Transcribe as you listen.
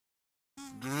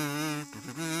I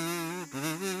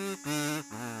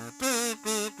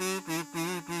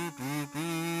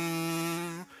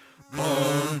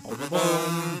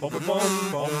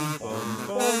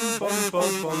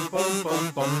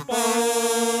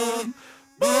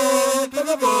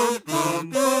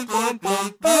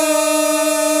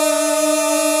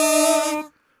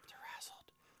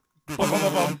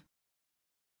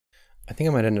think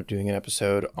I might end up doing an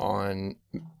episode on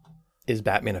is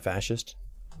Batman a fascist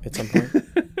at some point.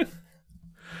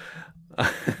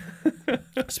 I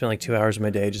spent like 2 hours of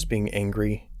my day just being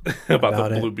angry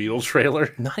about the Blue Beetle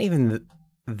trailer. Not even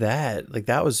that. Like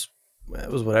that was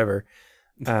whatever.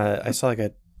 I saw like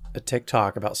a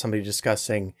TikTok about somebody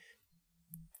discussing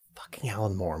fucking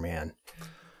Alan Moore, man.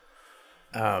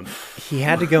 He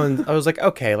had to go and I was like,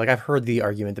 okay, like I've heard the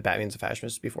argument that Batman's a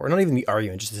fascist before. Not even the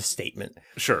argument, just a statement.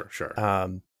 Sure.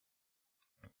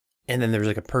 And then there was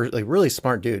like a really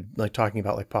smart dude like talking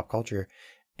about like pop culture,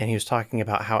 and he was talking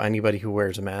about how anybody who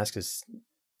wears a mask is,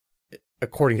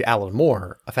 according to Alan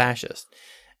Moore, a fascist.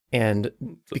 And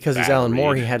because he's Alan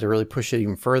Moore, he had to really push it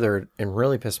even further and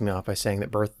really piss me off by saying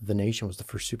that Birth of the Nation was the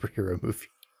first superhero movie.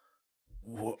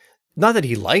 What? Not that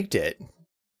he liked it,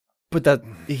 but that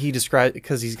he described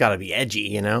because he's got to be edgy,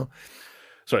 you know?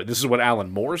 Sorry, this is what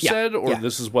Alan Moore said, or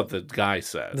this is what the guy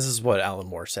said? This is what Alan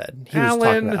Moore said. He was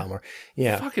talking about Alan Moore.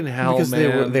 Yeah. Fucking hell, because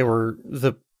man. they were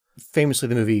famously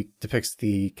the movie depicts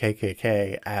the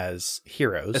KKK as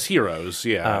heroes. As heroes,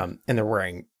 yeah. And they're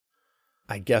wearing,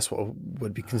 I guess, what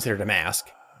would be considered a mask.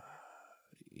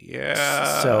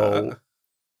 Yeah. So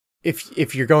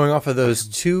if you're going off of those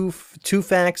two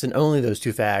facts and only those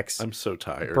two facts, I'm so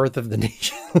tired. Birth of the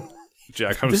Nation.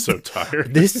 Jack, I'm so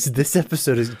tired. This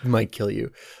episode might kill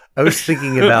you. I was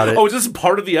thinking about it. Oh, is this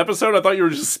part of the episode? I thought you were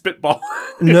just spitballing.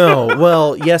 No,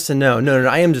 well, yes and no. No,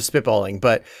 I am just spitballing.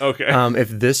 But okay. If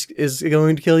this is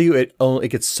going to kill you, it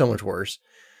gets so much worse.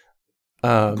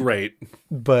 Great.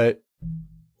 But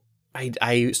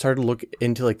I started to look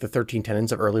into like the 13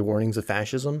 tenets of early warnings of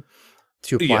fascism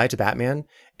to apply to Batman,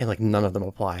 and like none of them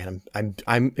apply. And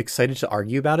I'm excited to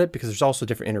argue about it because there's also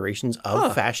different iterations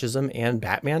of fascism and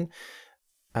Batman.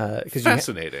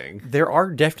 Fascinating. There are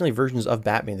definitely versions of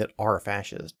Batman that are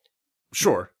fascist.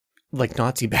 Sure. Like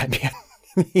Nazi Batman.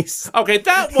 Okay,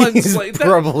 that one's like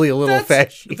probably a little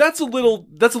fascist. That's a little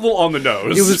on the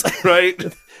nose. It was right.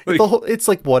 It's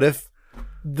like, what if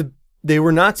they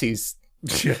were Nazis?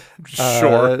 Sure.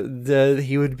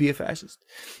 He would be a fascist.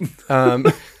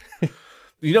 You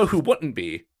know who wouldn't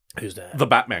be? Who's that? The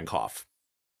Batman cough.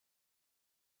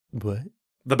 What?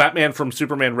 The Batman from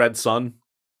Superman Red Son.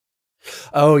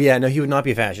 Oh, yeah. No, he would not be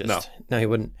a fascist. No, he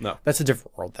wouldn't. No. That's a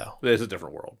different world, though. It is a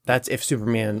different world. That's if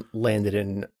Superman landed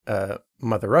in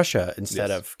Mother Russia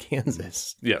instead of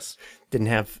Kansas. Yes. Didn't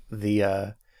have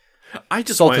the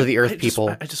salt of the earth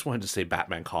people. I just wanted to say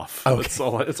Batman cough. Okay. That's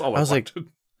all I was wanted. Like,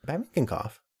 Batman can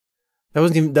cough.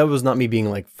 That was not me being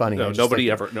like funny. No, nobody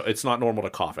ever. No, it's not normal to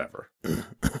cough ever.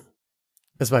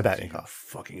 That's my Batman cough.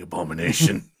 Fucking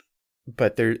abomination.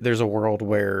 But there's a world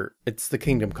where it's the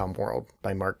Kingdom Come world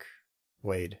by Mark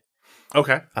Wade.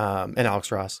 Okay. And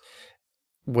Alex Ross,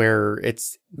 where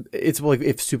it's like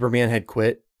if Superman had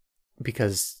quit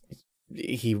because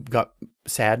he got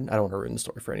sad. I don't want to ruin the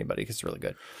story for anybody because it's really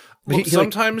good. Well,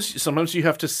 sometimes you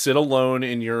have to sit alone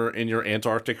in your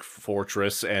Antarctic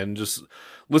fortress and just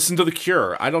listen to The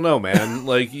Cure. I don't know, man.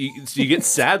 Like you get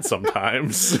sad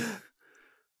sometimes.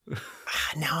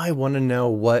 Now I want to know,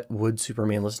 what would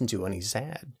Superman listen to when he's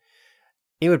sad?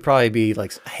 It would probably be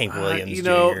like Hank Williams.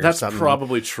 Jr. That's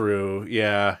probably true.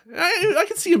 Yeah, I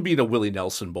can see him being a Willie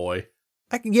Nelson boy.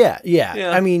 Yeah.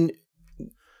 I mean,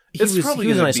 he was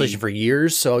in isolation for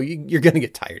years, so you're going to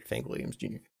get tired of Hank Williams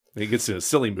Jr. He gets in a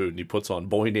silly mood and he puts on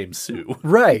Boy Named Sue.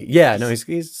 Right. Yeah. No, he's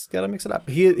got to mix it up.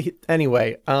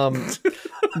 Anyway,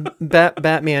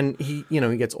 Batman, he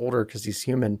gets older because he's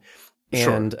human,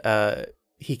 and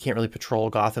he can't really patrol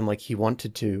Gotham like he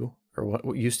wanted to or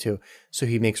what used to. So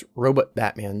he makes robot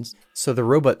Batmans. So the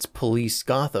robots police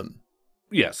Gotham.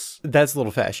 Yes. That's a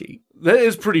little fashy. That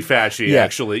is pretty fashy,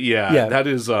 actually. Yeah. That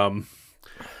is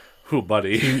Who,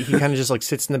 buddy? He kind of just like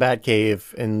sits in the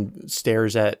Batcave and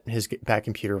stares at his Bat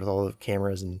computer with all the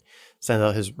cameras and sends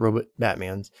out his robot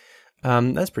Batmans.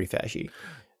 That's pretty fashy.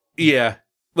 Yeah.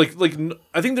 Like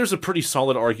I think there's a pretty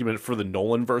solid argument for the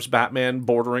Nolan versus Batman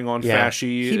bordering on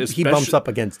fashy. He bumps up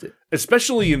against it,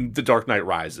 especially in The Dark Knight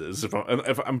Rises. If I'm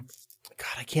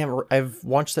God, I can't. I've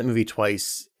watched that movie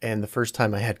twice, and the first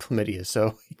time I had chlamydia,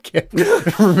 so I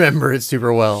can't remember it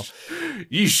super well.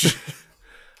 Yeesh. It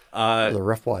was a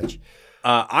rough watch.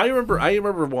 I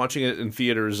remember watching it in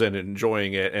theaters and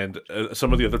enjoying it, and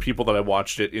some of the other people that I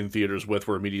watched it in theaters with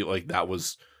were immediately like, "That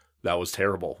was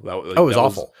terrible. It was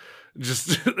awful."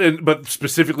 But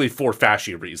specifically for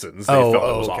fashy reasons, they felt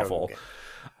it was awful.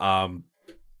 Okay.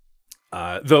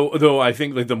 Though I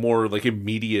think like the more like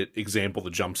immediate example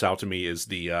that jumps out to me is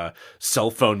the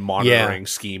cell phone monitoring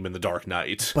scheme in The Dark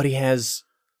Knight. But he has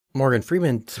Morgan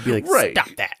Freeman to be like, stop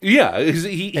that. Yeah,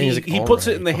 he puts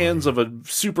it in the hands of a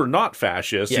super not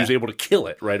fascist who's able to kill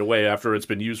it right away after it's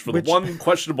been used for the one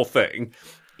questionable thing.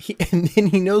 And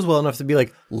he knows well enough to be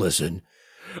like, listen,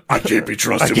 I can't be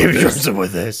trusted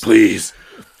with this. Please,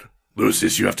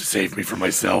 Lucius, you have to save me from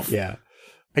myself. Yeah.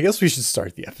 I guess we should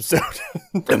start the episode.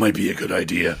 That might be a good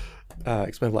idea.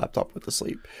 Because my laptop went to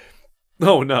sleep.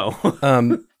 Oh, no.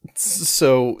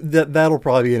 So that'll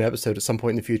probably be an episode at some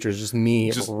point in the future. It's just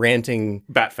me ranting.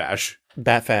 Batfash.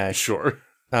 Sure.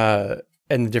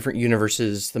 And the different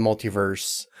universes, the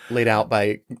multiverse, laid out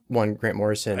by one Grant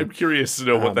Morrison. I'm curious to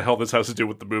know what the hell this has to do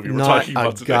with the movie we're talking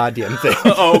about today. Not a goddamn thing.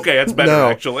 Oh, okay. That's better,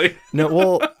 actually. No,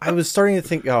 well, I was starting to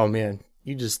think, oh, man,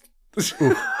 you just...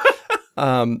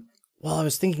 Well, I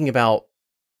was thinking about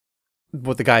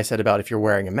what the guy said about if you're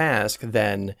wearing a mask,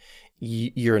 then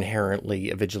you're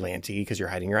inherently a vigilante because you're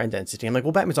hiding your identity. I'm like,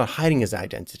 well, Batman's not hiding his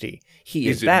identity.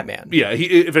 He's Batman. Yeah,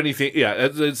 if anything,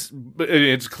 it's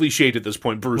cliched at this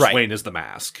point. Bruce Wayne is the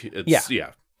mask.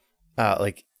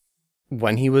 Like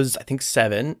when he was, I think,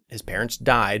 7, his parents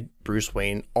died. Bruce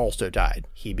Wayne also died.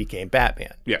 He became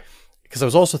Batman. Yeah. Because I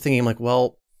was also thinking, like,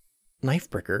 well,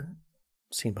 Knifebreaker,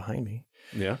 seen behind me.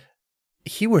 Yeah.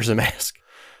 He wears a mask.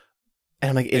 And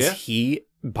I'm like, is he,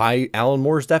 by Alan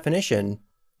Moore's definition,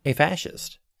 a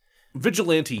fascist?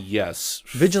 Vigilante, yes.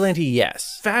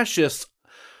 Fascist,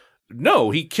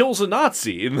 no. He kills a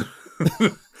Nazi.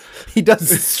 He does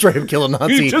straight up kill a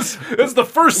Nazi. That's the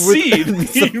first scene.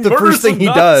 The first thing he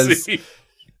does.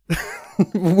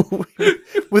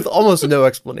 With almost no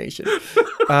explanation.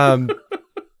 All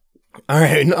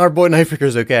right, our boy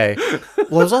Knifebreaker's okay.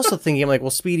 Well, I was also thinking, I'm like, well,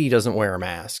 Speedy doesn't wear a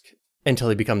mask. Until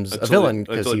he becomes a villain,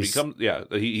 because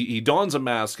he dons a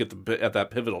mask at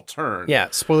that pivotal turn. Yeah,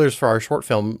 spoilers for our short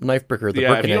film, Knifebreaker.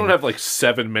 If you don't have like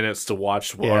 7 minutes to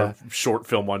watch our short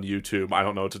film on YouTube, I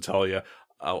don't know what to tell you.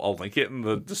 I'll link it in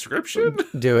the description.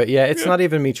 Do it. Yeah, it's not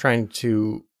even me trying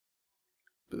to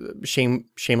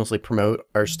shamelessly promote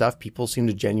our stuff. People seem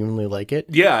to genuinely like it.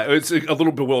 Yeah, it's a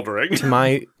little bewildering. To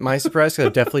my surprise,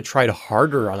 I've definitely tried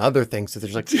harder on other things. So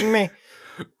there's like, meh.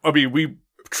 I mean, we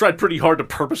tried pretty hard to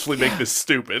purposely make this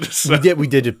stupid. So. We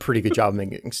did a pretty good job of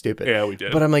making it stupid. Yeah, we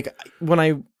did. But I'm like,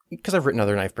 because I've written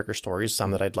other Knifebreaker stories,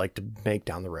 some that I'd like to make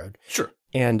down the road. Sure.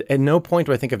 And at no point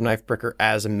do I think of Knifebreaker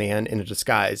as a man in a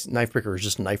disguise. Knifebreaker is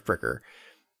just Knifebreaker.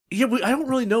 Yeah, I don't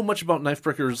really know much about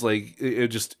Knifebreaker's like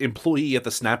just employee at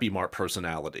the Snappy Mart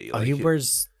personality. Like, he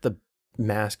wears the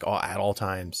mask at all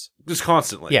times, just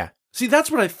constantly. Yeah. See,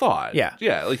 that's what I thought. Yeah.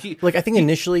 Yeah. I think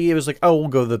initially it was like, oh, we'll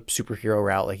go the superhero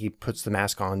route. Like he puts the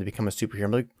mask on to become a superhero.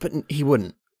 I'm like, but he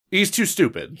wouldn't. He's too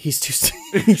stupid. He's just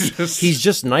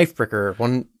Knifebreaker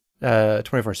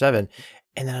 24/7.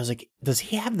 And then I was like, does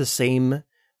he have the same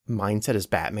mindset as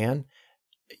Batman?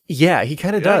 Yeah, he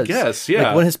kind of does. I guess, yeah.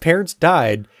 Like when his parents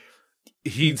died,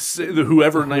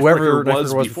 whoever Knifebreaker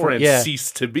was beforehand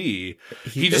ceased to be.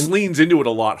 He just leans into it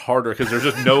a lot harder because there's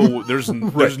just no there's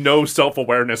no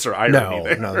self-awareness or irony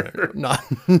there. No,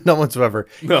 not whatsoever.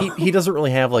 No. He doesn't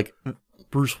really have like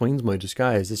Bruce Wayne's my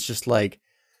disguise. It's just like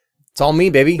it's all me,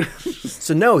 baby.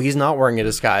 So no, he's not wearing a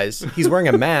disguise. He's wearing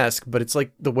a mask, but it's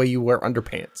like the way you wear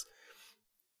underpants.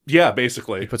 Yeah,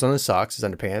 basically. He puts on his socks, his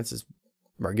underpants, his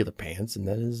regular pants, and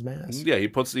then his mask. Yeah, he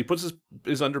puts his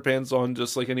underpants on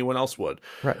just like anyone else would.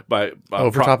 Right.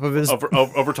 Over top of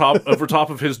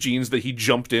of his jeans that he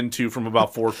jumped into from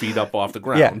about 4 feet up off the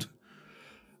ground.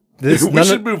 Yeah. We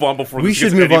should move on before this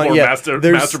gets any more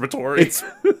masturbatory.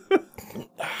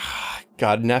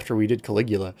 God, and after we did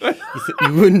Caligula,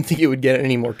 you wouldn't think it would get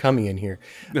any more coming in here.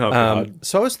 Oh, God.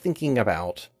 So I was thinking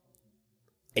about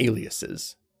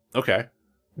aliases. Okay.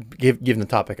 Given the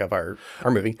topic of our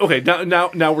movie. Okay,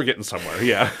 now we're getting somewhere,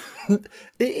 yeah.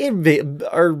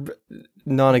 Our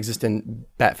non-existent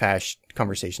Batfash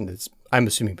conversation that's, I'm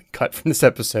assuming, been cut from this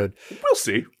episode. We'll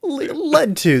see.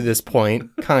 Led to this point,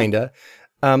 kinda.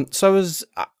 So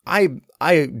I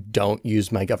don't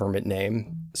use my government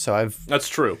name, so That's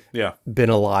true, yeah. Been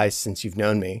a lie since you've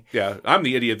known me. Yeah, I'm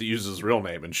the idiot that uses his real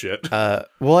name and shit.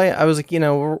 Well, I was like,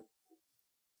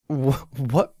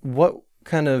 what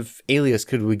kind of alias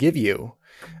could we give you?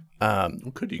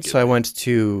 Could you give so I went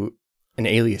to an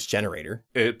alias generator.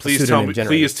 Please tell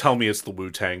me it's the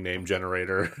Wu-Tang name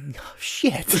generator. Oh,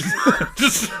 shit.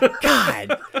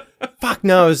 God. Fuck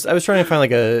no! I was trying to find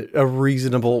like a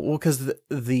reasonable. Well, because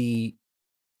the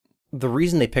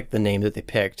reason they picked the name that they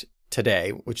picked today,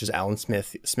 which is Alan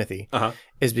Smithee,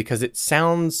 is because it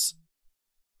sounds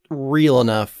real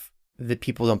enough that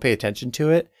people don't pay attention to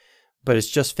it, but it's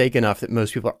just fake enough that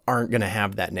most people aren't going to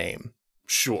have that name.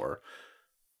 Sure.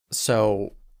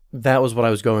 So that was what I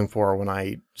was going for when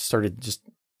I started just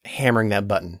hammering that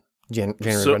button.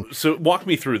 So walk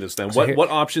me through this then. What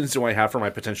options do I have for my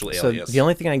potential alias? So the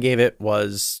only thing I gave it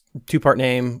was 2-part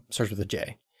name, starts with a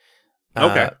J.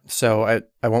 Okay. So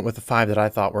I went with the 5 that I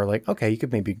thought were like, okay, you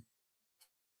could maybe,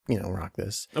 rock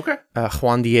this. Okay.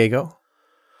 Juan Diego.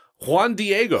 Juan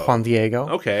Diego.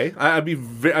 Okay.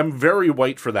 I'm very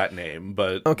white for that name,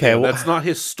 but okay, that's not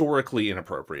historically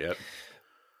inappropriate.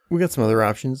 We got some other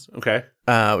options. Okay.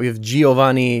 We have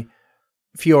Giovanni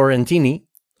Fiorentini.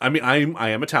 I mean, I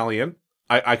am Italian.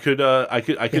 I could.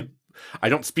 I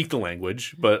don't speak the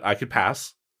language, but I could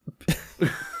pass.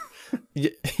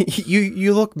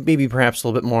 You look maybe perhaps a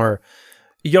little bit more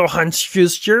Johann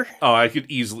Schuster. Oh, I could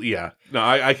easily. Yeah. No,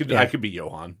 I could. Yeah. I could be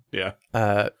Johann. Yeah.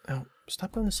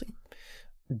 Stop going to sleep.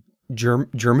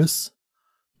 Jermis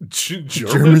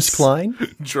Klein.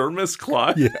 Jermis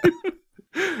Klein. Yeah.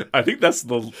 I think that's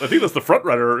the front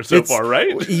runner so far,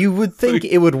 right? You would think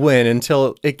it would win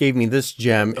until it gave me this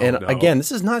gem. Again,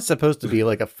 this is not supposed to be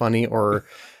like a funny or,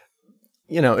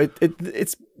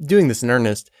 it's doing this in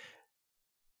earnest.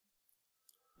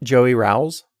 Joey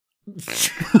Rouse.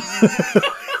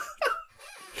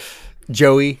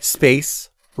 Joey space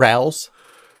Rouse.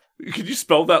 Could you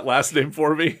spell that last name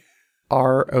for me?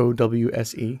 Rowse.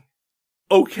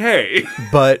 Okay.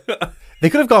 But they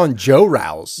could have gone Joe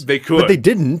Rouse. They could. But they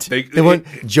didn't. They went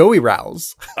Joey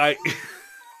Rouse. Like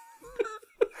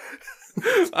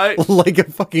a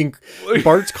fucking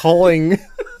Bart's Calling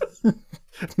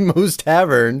Moe's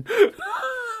Tavern.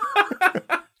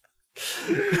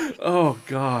 Oh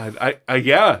God. I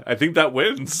think that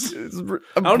wins.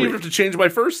 I don't even have to change my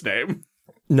first name.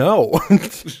 No.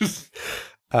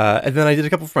 And then I did a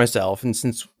couple for myself, and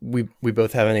since we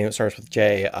both have a name that starts with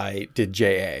J, I did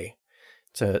J.A.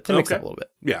 to mix up a little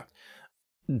bit. Yeah.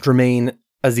 Jermaine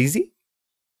Azizi?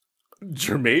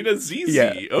 Jermaine Azizi.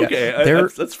 Yeah. Okay. Yeah.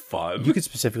 That's fun. You could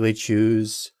specifically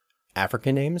choose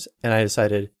African names, and I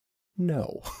decided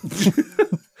no.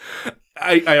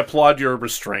 I applaud your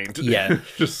restraint. Yeah.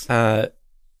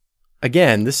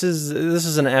 Again, this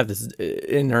is an app that's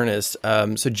in earnest.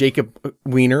 So Jacob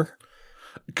Wiener.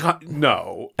 God,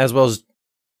 no. As well as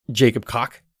Jacob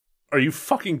Cock. Are you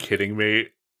fucking kidding me?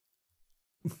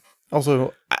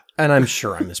 Also, and I'm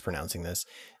sure I'm mispronouncing this,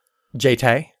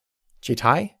 J-Tai?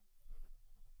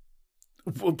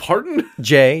 Pardon?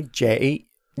 J-A-E,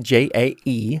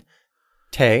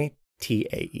 Tay,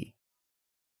 T-A-E.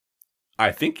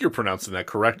 I think you're pronouncing that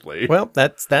correctly. Well,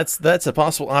 that's a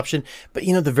possible option. But,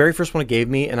 the very first one it gave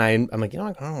me, and I'm like, I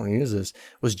don't want to use this,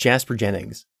 was Jasper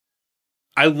Jennings.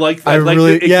 I like that.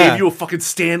 It gave you a fucking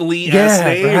Stan Lee-ass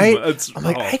name. Right? I'm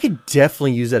like, I could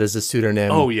definitely use that as a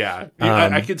pseudonym. Oh, yeah.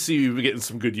 I could see you getting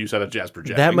some good use out of Jasper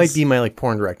Jennings. That might be my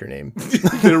porn director name.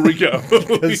 There we go.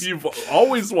 You've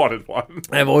always wanted one.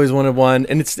 I've always wanted one.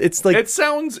 And it's like... It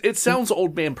sounds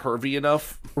old man pervy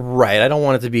enough. Right. I don't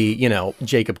want it to be,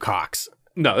 Jacob Cox.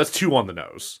 No, that's too on the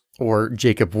nose. Or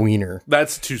Jacob Wiener.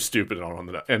 That's too stupid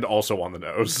and also on the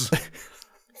nose.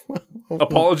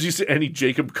 Apologies to any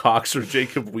Jacob Cox or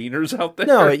Jacob Wieners out there.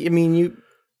 No, I mean,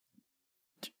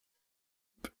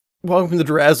 welcome to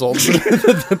DeRazzled,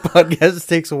 the podcast that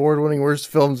takes award-winning worst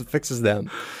films and fixes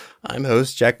them. I'm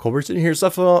host Jack Culbertson, here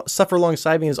suffer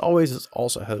alongside me as always is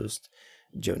also host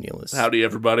Joe Nealis. Howdy,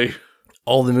 everybody.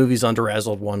 All the movies on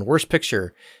DeRazzled won Worst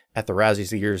Picture at the Razzies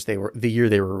the year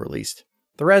they were released.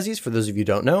 The Razzies, for those of you who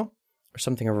don't know, are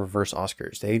something of reverse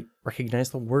Oscars. They recognize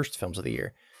the worst films of the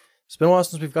year. It's been a while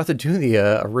since we've got to do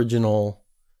the original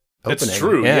opening. It's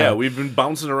true. Yeah, we've been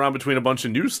bouncing around between a bunch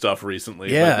of new stuff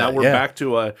recently. Yeah, but now we're back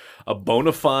to a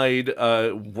bona fide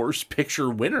worst picture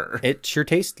winner. It sure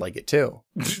tastes like it too.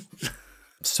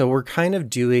 So we're kind of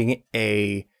doing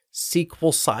a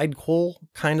sequel sidequel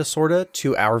kind of sorta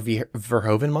to our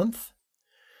Verhoeven month,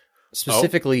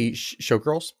 specifically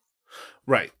Showgirls.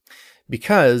 Right.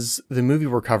 Because the movie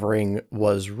we're covering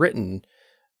was written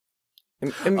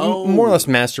more or less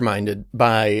masterminded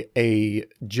by a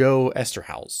Joe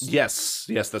Esterhaus. Yes,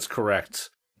 that's correct.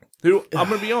 Who, I'm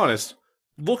going to be honest,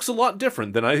 looks a lot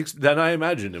different than I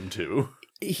imagined him to.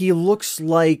 He looks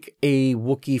like a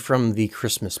Wookiee from the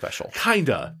Christmas special.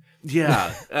 Kinda,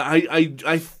 yeah.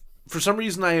 I for some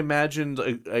reason I imagined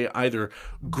either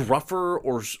gruffer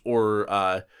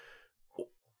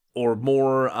or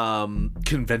more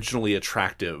conventionally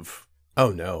attractive.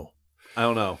 Oh no, I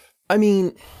don't know. I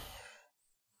mean,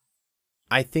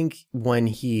 I think when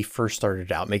he first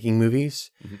started out making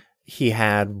movies, he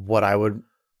had what I would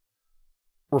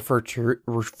refer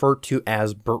to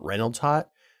as Burt Reynolds hot.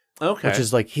 Okay. Which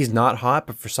is like, he's not hot,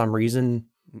 but for some reason...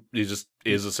 He just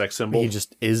is a sex symbol? He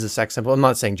just is a sex symbol. I'm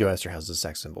not saying Joe Esterhaus is a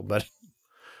sex symbol, but...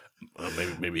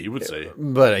 maybe he would say.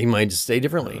 But he might just say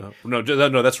differently. No,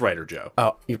 that's Writer Joe.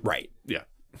 Oh, right. Yeah.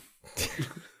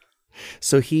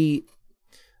 So he...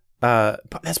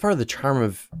 that's part of the charm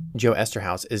of Joe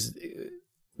Esterhaus is...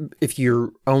 If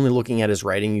you're only looking at his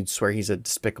writing, you'd swear he's a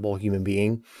despicable human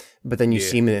being. But then you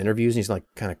see him in interviews, and he's like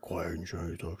kind of quiet and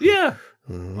shy. Yeah.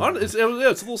 It's a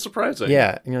little surprising.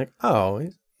 Yeah. And you're like, oh,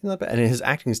 he's not bad. And his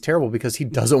acting is terrible because he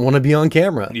doesn't want to be on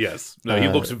camera. Yes. No, he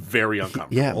looks very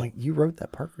uncomfortable. Yeah, like you wrote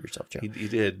that part for yourself, Joe. He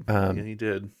did. He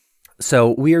did.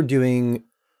 So we are doing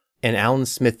an Alan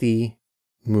Smithee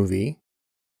movie,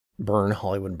 Burn,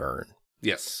 Hollywood Burn.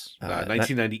 Yes.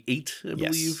 1998, I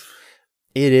believe. Yes.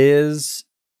 It is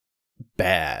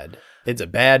bad. It's a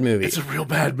bad movie. It's a real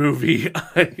bad movie.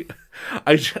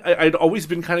 I'd always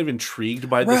been kind of intrigued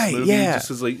by this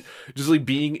movie, just like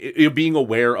being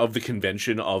aware of the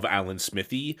convention of Alan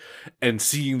Smithee and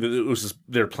seeing that it was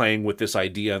they're playing with this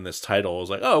idea and this title. I was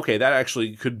like, oh, okay, that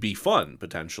actually could be fun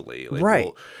potentially, like,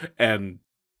 right? And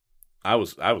I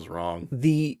was wrong.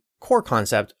 The core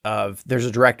concept of there's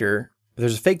a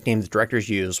fake name that directors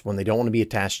use when they don't want to be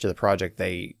attached to the project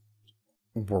they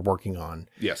were working on.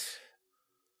 Yes.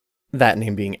 That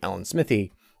name being Alan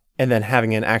Smithee, and then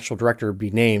having an actual director be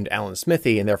named Alan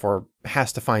Smithee and therefore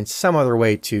has to find some other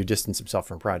way to distance himself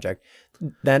from project.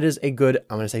 That is a good,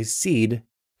 I'm going to say, seed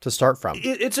to start from.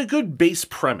 It's a good base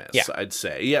premise, I'd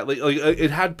say. Yeah, like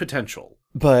it had potential.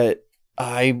 But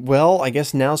I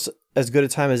guess now's as good a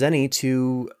time as any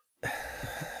to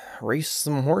race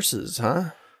some horses, huh?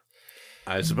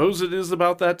 I suppose it is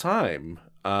about that time.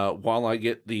 While I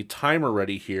get the timer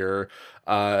ready here,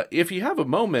 if you have a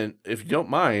moment, if you don't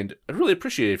mind, I'd really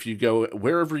appreciate it if you go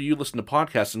wherever you listen to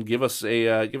podcasts and give us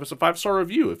a 5-star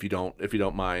review if you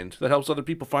don't mind. That helps other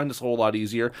people find us a whole lot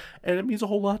easier, and it means a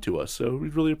whole lot to us. So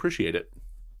we'd really appreciate it.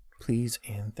 Please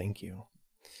and thank you.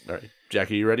 All right,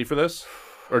 Jackie, you ready for this?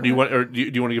 Or do you want to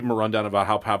give them a rundown about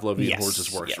how Pavlovian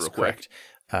horses works real quick?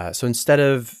 So instead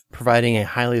of providing a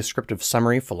highly descriptive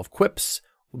summary full of quips,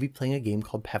 we'll be playing a game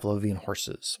called Pavlovian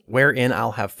Horses, wherein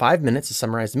I'll have 5 minutes to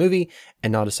summarize the movie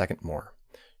and not a second more.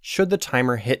 Should the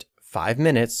timer hit 5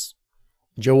 minutes,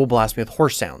 Joe will blast me with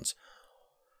horse sounds.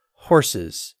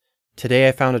 Horses. Today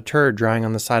I found a turd drying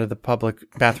on the side of the public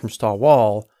bathroom stall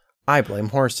wall. I blame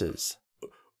horses.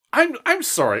 I'm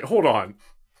sorry. Hold on.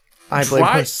 I blame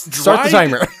horses. Start the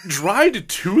timer. Dried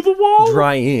to the wall?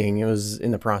 Drying. It was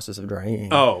in the process of drying.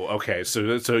 Oh, okay.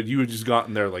 So you had just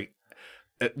gotten there like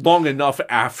long enough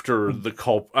after the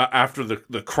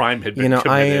crime had been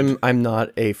committed. I'm not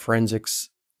a forensics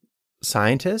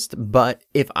scientist, but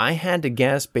if I had to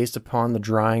guess based upon the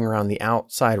drying around the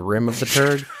outside rim of the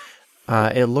turd,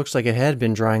 it looks like it had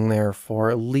been drying there for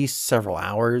at least several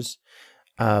hours.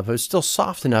 But it's still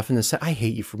soft enough in the I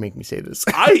hate you for making me say this.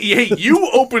 You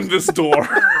opened this door.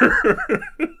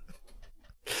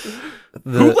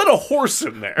 Who let a horse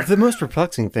in there? The most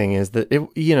perplexing thing is that,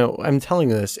 I'm telling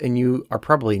you this, and you are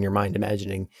probably in your mind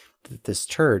imagining that this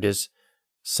turd is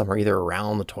somewhere either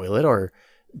around the toilet or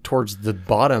towards the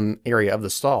bottom area of the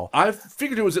stall. I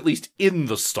figured it was at least in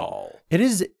the stall. It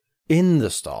is in the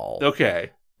stall.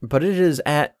 Okay. But it is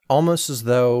at almost as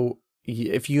though,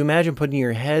 if you imagine putting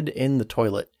your head in the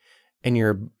toilet and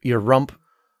your rump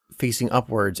facing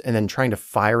upwards and then trying to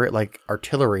fire it like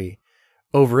artillery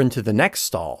over into the next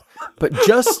stall, but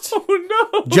just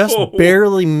just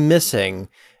barely missing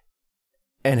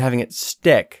and having it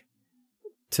stick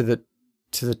to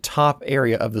the top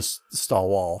area of the stall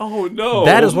wall. Oh no.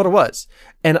 That is what it was.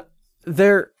 And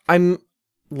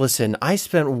listen, I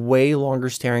spent way longer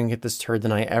staring at this turd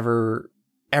than I ever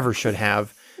should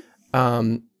have.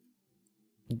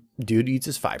 Dude eats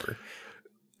his fiber.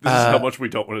 This is how much we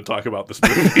don't want to talk about this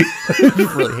movie.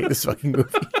 I really hate this fucking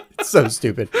movie. It's so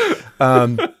stupid.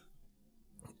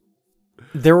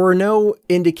 There were no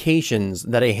indications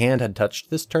that a hand had touched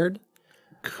this turd.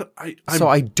 So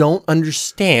I don't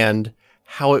understand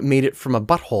how it made it from a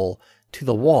butthole to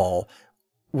the wall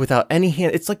without any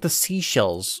hand. It's like the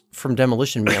seashells from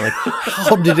Demolition Man. Like,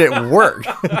 how did it work?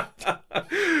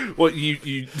 Well,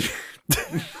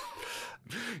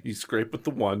 you scrape with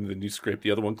the one, then you scrape the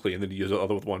other one clean, then you use the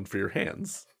other one for your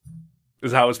hands.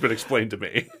 Is how it's been explained to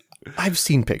me. I've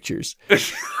seen pictures.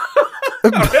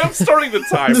 I'm starting the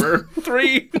timer.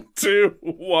 3, 2,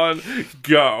 1,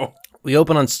 go. We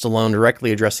open on Stallone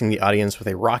directly addressing the audience with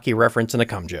a Rocky reference and a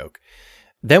cum joke.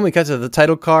 Then we cut to the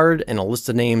title card and a list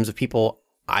of names of people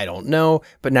I don't know,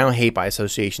 but now hate by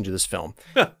association to this film.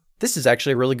 This is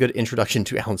actually a really good introduction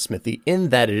to Alan Smithee in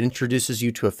that it introduces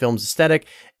you to a film's aesthetic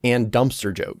and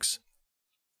dumpster jokes.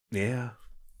 Yeah.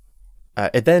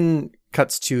 It then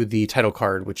cuts to the title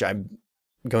card, which I'm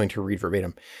going to read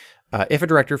verbatim. If a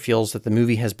director feels that the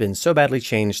movie has been so badly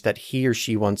changed that he or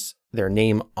she wants their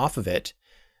name off of it,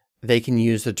 they can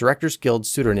use the Directors Guild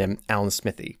pseudonym Alan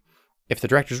Smithee. If the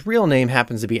director's real name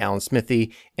happens to be Alan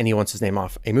Smithee and he wants his name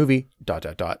off a movie, ...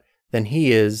 then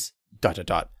he is ...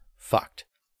 fucked.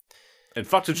 And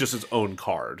fucked is just his own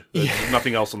card. There's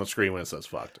nothing else on the screen when it says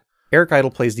fucked. Eric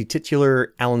Idle plays the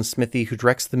titular Alan Smithee, who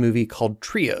directs the movie called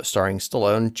Trio, starring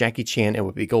Stallone, Jackie Chan, and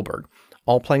Whoopi Goldberg,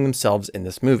 all playing themselves in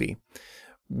this movie.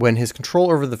 When his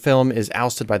control over the film is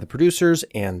ousted by the producers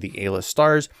and the A-list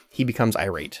stars, he becomes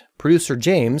irate. Producer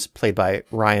James, played by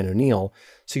Ryan O'Neal,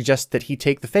 suggests that he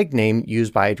take the fake name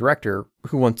used by a director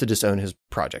who wants to disown his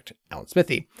project, Alan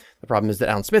Smithee. The problem is that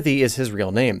Alan Smithee is his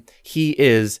real name. He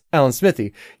is Alan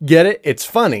Smithee. Get it? It's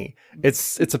funny.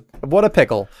 What a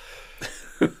pickle.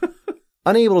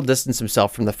 Unable to distance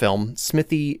himself from the film,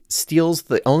 Smithee steals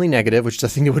the only negative, which is a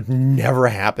thing that would never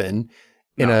happen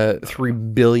in a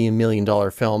 $3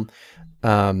 billion film,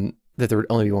 that there would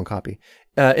only be one copy,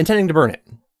 intending to burn it.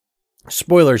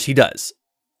 Spoilers, he does.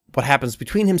 What happens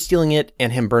between him stealing it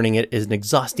and him burning it is an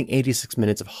exhausting 86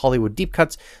 minutes of Hollywood deep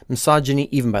cuts, misogyny,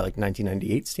 even by like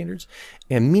 1998 standards,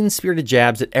 and mean-spirited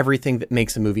jabs at everything that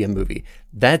makes a movie a movie.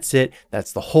 That's it.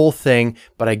 That's the whole thing.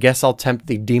 But I guess I'll tempt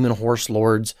the demon horse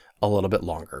lords a little bit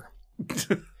longer.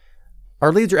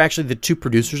 Our leads are actually the two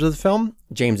producers of the film,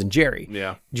 James and Jerry.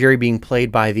 Yeah. Jerry being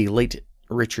played by the late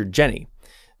Richard Jenney.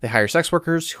 They hire sex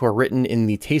workers who are written in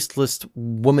the tasteless,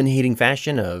 woman-hating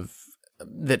fashion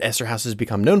that Esther House has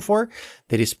become known for.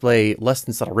 They display less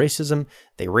than subtle racism.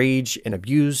 They rage and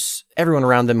abuse everyone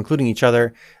around them, including each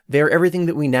other. They are everything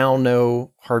that we now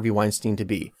know Harvey Weinstein to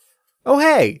be. Oh,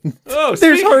 hey!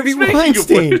 There's Harvey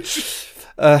Weinstein!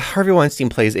 Harvey Weinstein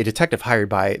plays a detective hired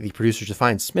by the producers to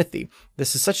find Smithee.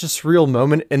 This is such a surreal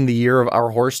moment in the year of our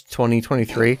horse,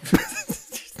 2023.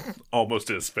 Almost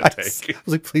did a spit take. I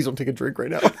was like, please don't take a drink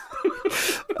right now.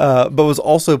 But was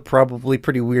also probably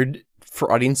pretty weird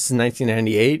for audiences in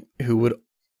 1998 who would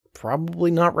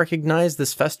probably not recognize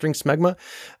this festering smegma,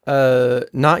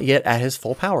 not yet at his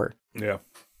full power. Yeah.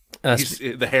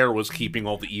 The hair was keeping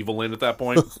all the evil in at that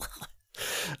point.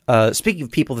 Speaking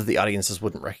of people that the audiences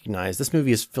wouldn't recognize, this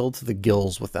movie is filled to the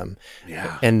gills with them.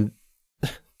 Yeah. And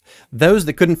those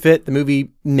that couldn't fit, the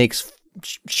movie makes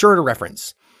sure to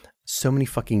reference. So many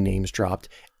fucking names dropped,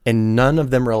 and none of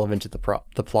them relevant to the plot.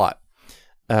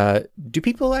 Do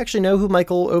people actually know who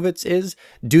Michael Ovitz is?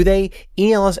 Do they?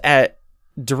 Email us at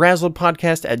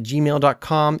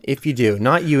DeRazzledPodcast@gmail.com if you do.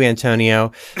 Not you,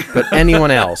 Antonio, but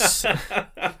anyone else.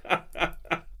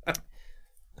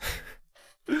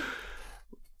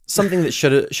 Something that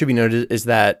should be noted is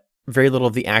that very little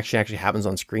of the action actually happens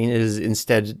on screen. It is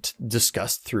instead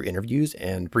discussed through interviews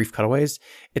and brief cutaways.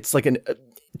 It's like a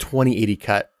 20-80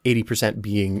 cut, 80%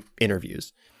 being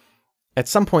interviews. At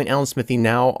some point, Alan Smithee,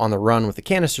 now on the run with the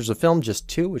canisters of film, just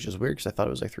 2, which is weird because I thought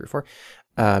it was like 3 or 4.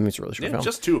 It's a really short film.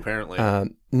 Just 2 apparently.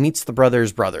 Meets the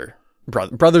brothers,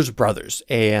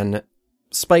 and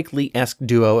Spike Lee-esque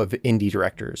duo of indie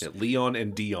directors. Yeah, Leon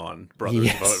and Dion brothers,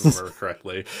 if I remember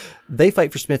correctly. They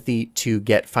fight for Smithee to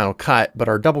get final cut, but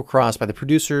are double-crossed by the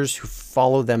producers who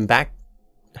follow them back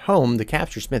home to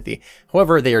capture Smithee.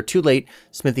 However, they are too late.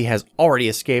 Smithee has already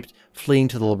escaped, fleeing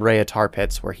to the La Brea tar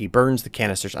pits where he burns the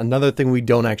canisters. Another thing we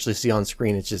don't actually see on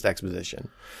screen. It's just exposition.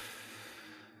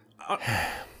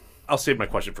 I'll save my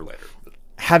question for later.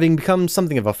 Having become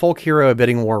something of a folk hero, a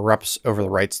bidding war erupts over the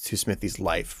rights to Smithee's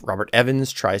life. Robert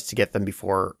Evans tries to get them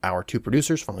before our 2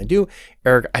 producers finally do.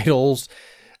 Eric Idle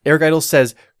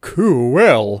says,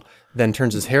 "Cool," then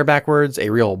turns his hair backwards, a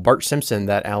real Bart Simpson,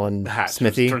 that Alan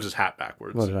Smithee. Turns his hat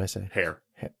backwards. What did I say? Hair.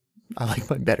 I like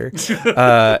mine better.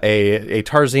 A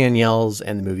Tarzan yells,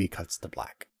 and the movie cuts to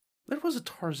black. There was a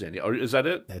Tarzan. Is that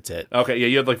it? That's it. Okay, yeah,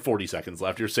 you had like 40 seconds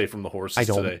left. You're safe from the horses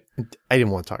today. I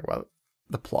didn't want to talk about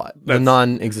the plot. The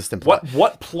non-existent plot.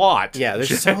 What plot? Yeah,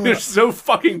 there's no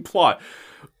fucking plot.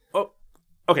 Oh,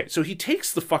 okay, so he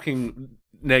takes the fucking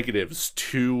negatives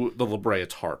to the La Brea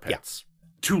tar pits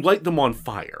to light them on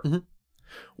fire. Mm-hmm.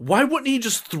 Why wouldn't he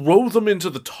just throw them into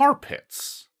the tar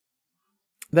pits?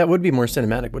 That would be more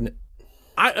cinematic, wouldn't it?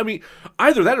 I mean,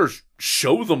 either that or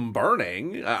show them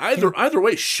burning. Either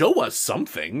way, show us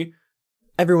something.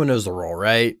 Everyone knows the role,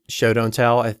 right? Show, don't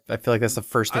tell. I feel like that's the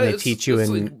first thing they teach you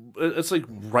in it's like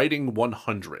writing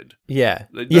 100. Yeah.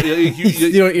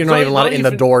 You're not even allowed in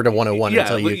the door to 101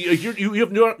 until you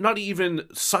have not even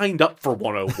signed up for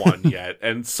 101 yet,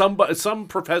 and some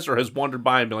professor has wandered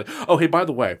by and been like, "Oh, hey, by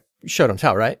the way, show don't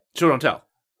tell, right? Show don't tell.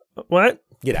 What?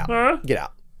 Get out! Get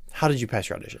out! How did you pass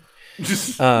your audition?"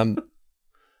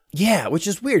 Yeah, which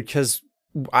is weird because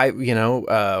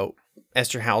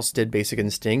Esther House did Basic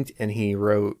Instinct and he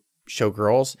wrote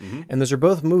Showgirls, and those are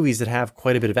both movies that have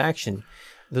quite a bit of action.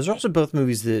 Those are also both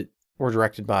movies that were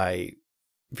directed by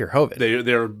Verhoeven.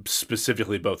 They're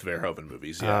specifically both Verhoeven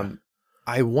movies. Yeah.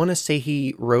 I want to say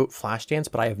he wrote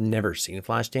Flashdance, but I have never seen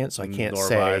Flashdance, so I can't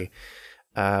say.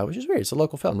 Which is weird. It's a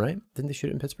local film, right? Didn't they shoot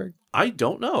it in Pittsburgh? I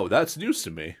don't know. That's news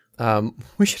to me.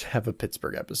 We should have a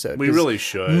Pittsburgh episode. We really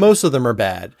should. Most of them are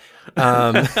bad.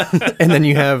 And then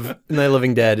you have Night of the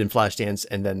Living Dead and Flashdance,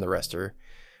 and then the rest are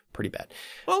pretty bad.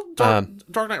 Well,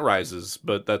 Dark Knight Rises,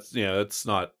 but that's it's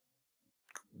not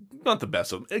the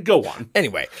best of them. Go on.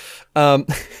 Anyway,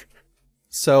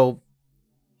 so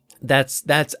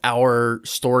that's our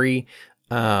story.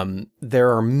 There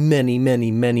are many,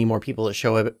 many, many more people that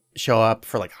show up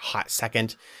for like a hot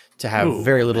second to have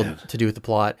very little to do with the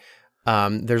plot.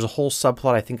 There's a whole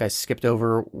subplot I think I skipped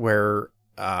over where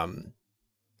I'm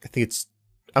going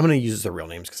to use their real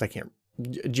names because I can't.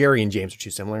 Jerry and James are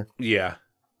too similar. Yeah.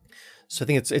 So I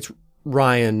think it's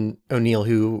Ryan O'Neal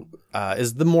who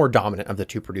is the more dominant of the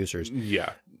two producers.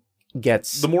 Yeah.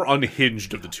 Gets the more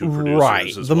unhinged of the two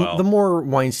producers as well. The more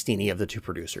Weinstein-y of the two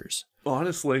producers.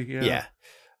 Honestly, yeah.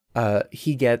 Yeah.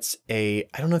 He gets I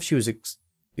don't know if she was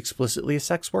explicitly a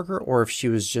sex worker or if she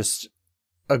was just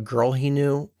a girl he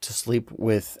knew to sleep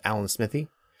with Alan Smithee.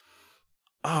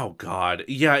 Oh God,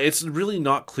 yeah, it's really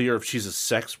not clear if she's a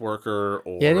sex worker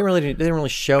or. Yeah, they didn't really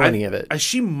show any of it.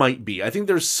 She might be. I think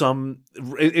there's some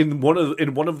in one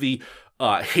of the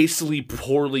hastily,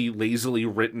 poorly, lazily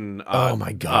written. Oh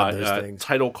my God, those things.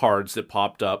 Title cards that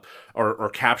popped up or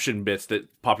caption bits that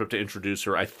popped up to introduce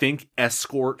her. I think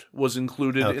escort was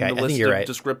included in the list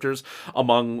of descriptors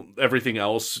among everything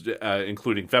else,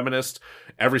 including feminist.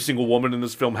 Every single woman in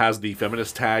this film has the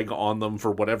feminist tag on them for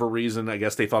whatever reason. I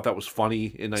guess they thought that was funny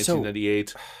in 1998.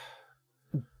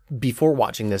 So, before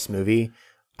watching this movie,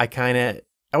 I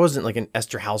wasn't like an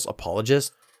Esther House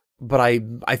apologist, but I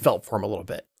felt for him a little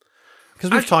bit.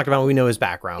 Because we've talked about, we know his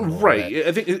background. Right.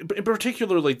 I think in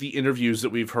particular, like the interviews that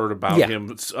we've heard about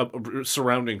him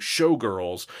surrounding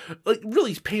Showgirls, like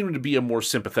really paint him to be a more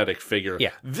sympathetic figure.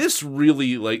 Yeah. This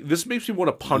really, this makes me want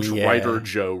to punch Writer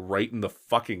Joe right in the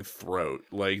fucking throat.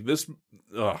 Like this,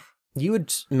 ugh. You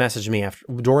would message me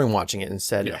during watching it and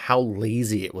said how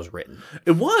lazy it was written.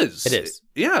 It was. It is.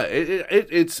 Yeah.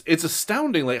 It's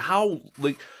astounding. Like how,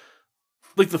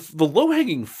 like the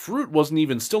low-hanging fruit wasn't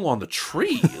even still on the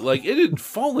tree. Like it had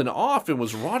fallen off and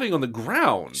was rotting on the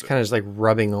ground. Just kind of just like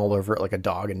rubbing all over it like a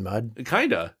dog in mud.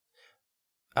 Kinda.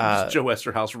 Joe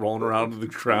Westerhouse rolling around in the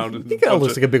ground. And he kind of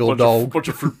looks like a big old dog. Bunch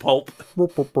of fruit pulp.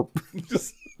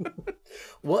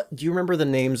 What do you remember the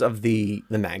names of the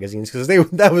magazines? Because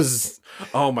that was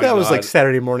like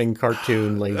Saturday morning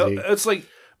cartoon lazy. It's like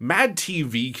Mad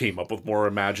TV came up with more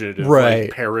imaginative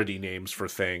like, parody names for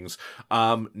things.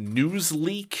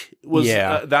 Newsleak was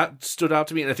that stood out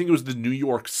to me, and I think it was the New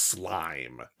York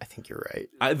Slime. I think you're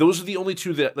right. Those are the only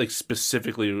two that like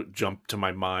specifically jumped to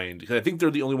my mind. I think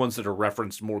they're the only ones that are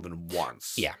referenced more than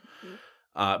once. Yeah.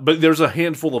 But there's a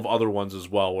handful of other ones as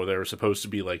well where they're supposed to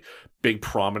be like big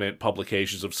prominent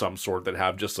publications of some sort that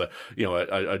have just a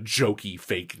jokey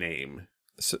fake name.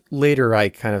 So later I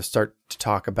kind of start to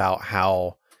talk about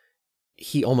how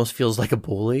he almost feels like a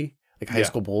bully, like a high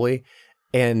school bully.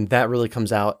 And that really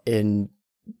comes out in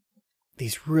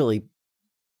these really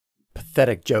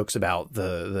pathetic jokes about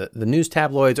the news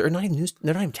tabloids, or not even news.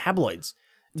 They're not even tabloids.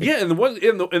 Yeah, in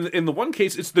the one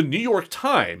case, it's the New York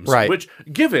Times, right, which,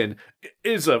 given,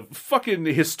 is a fucking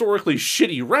historically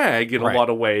shitty rag in a lot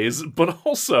of ways, but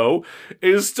also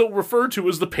is still referred to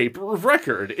as the paper of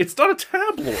record. It's not a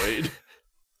tabloid.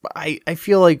 I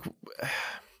feel like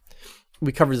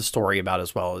we covered the story about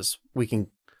as well as we can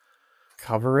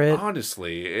cover it.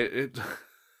 Honestly,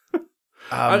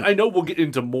 I know we'll get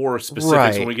into more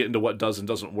specifics when we get into what does and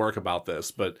doesn't work about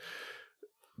this, but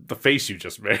the face you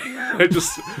just made,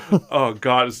 oh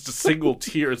God, it's just a single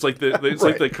tear. It's like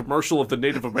like the commercial of the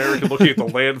Native American looking at the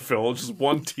landfill. Just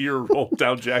one tear rolled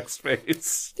down Jack's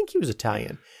face. I think he was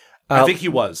Italian. I think he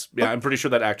was. Yeah, I'm pretty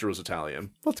sure that actor was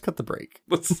Italian. Let's cut the break.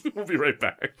 We'll be right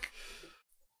back.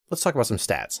 Let's talk about some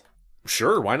stats.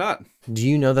 Sure, why not? Do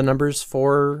you know the numbers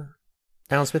for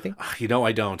Alan Smithee? I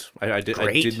don't. I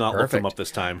did not look them up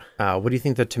this time. What do you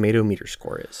think the tomato meter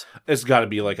score is? It's got to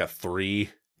be like a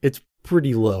 3. It's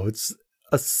pretty low. It's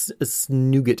a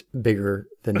snooget bigger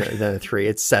than a 3.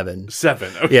 It's 7.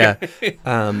 7. Okay. Yeah.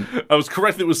 I was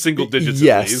correct. It was single digits.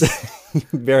 Yes, At least.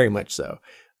 very much so.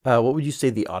 What would you say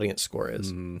the audience score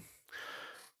is?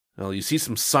 Well, you see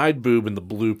some side boob in the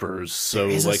bloopers, so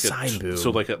There is like a side boob.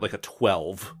 so like a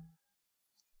 12.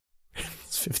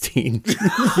 It's 15.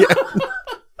 Yeah.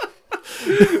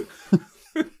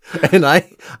 And I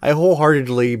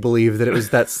wholeheartedly believe that it was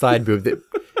that side boob that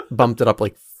bumped it up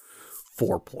like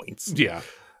 4 points. Yeah.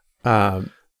 IMDb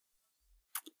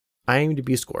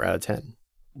score out of 10.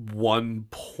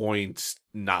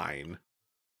 1.9.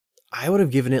 I would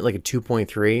have given it like a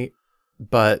 2.3,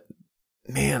 but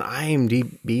man,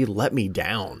 IMDb let me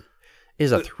down. It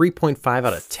is a 3.5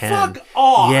 out of 10. Fuck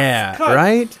off. Yeah, Cut.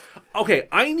 right? Okay,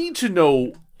 I need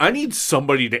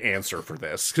somebody to answer for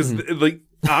this, because like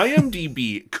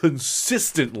IMDb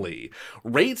consistently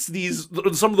rates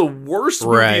some of the worst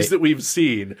movies that we've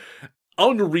seen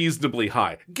unreasonably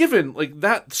high. Given like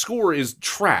that score is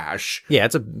trash. Yeah,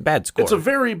 it's a bad score. It's a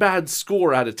very bad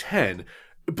score out of 10.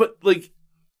 But like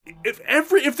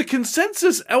if the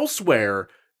consensus elsewhere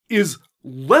is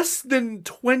less than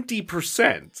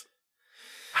 20%,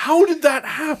 how did that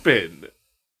happen?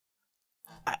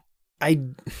 I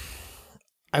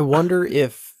wonder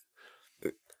if...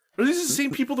 Are these the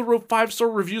same people that wrote 5-star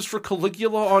reviews for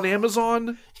Caligula on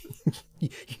Amazon?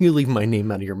 You leave my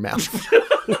name out of your mouth.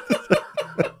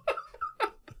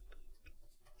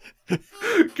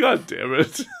 God damn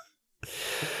it.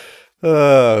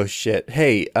 Oh, shit.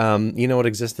 Hey, you know what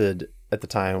existed at the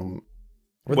time?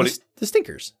 The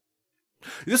Stinkers.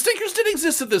 The Stinkers did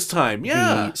exist at this time,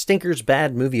 yeah. The Stinkers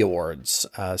Bad Movie Awards,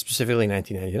 specifically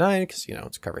 1999, because,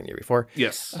 it's covering the year before.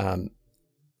 Yes.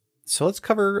 So let's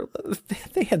cover...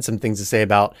 They had some things to say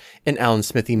about an Alan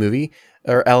Smithee movie,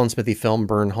 or Alan Smithee film,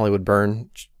 Burn, Hollywood Burn.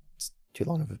 It's too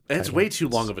long of a title. It's way too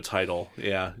long of a title,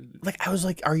 yeah. Like, I was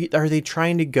like, are they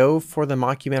trying to go for the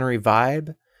mockumentary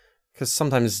vibe? Because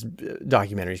sometimes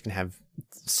documentaries can have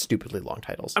stupidly long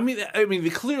titles. I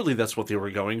mean, clearly that's what they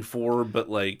were going for, but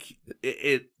like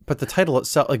it. But the title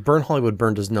itself, like Burn Hollywood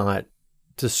Burn, does not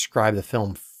describe the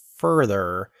film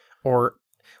further. Or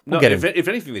if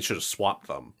anything, they should have swapped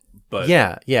them. But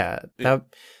yeah,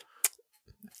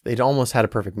 they'd almost had a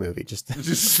perfect movie. Just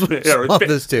swap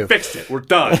those two. Fixed it. We're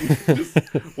done.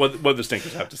 What the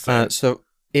Stinkers have to say. So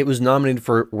it was nominated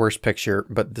for Worst Picture,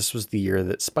 but this was the year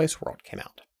that Spice World came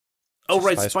out. Oh,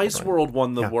 right. Spice World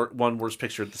won the won Worst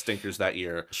Picture at the Stinkers that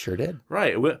year. Sure did.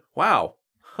 Right. Wow.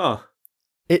 Huh.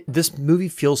 This movie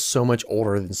feels so much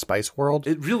older than Spice World.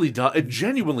 It really does. It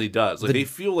genuinely does. Like they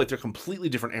feel like they're completely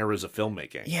different eras of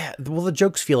filmmaking. Yeah. Well, the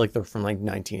jokes feel like they're from like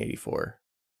 1984.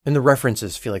 And the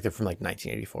references feel like they're from like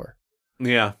 1984.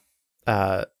 Yeah.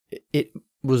 It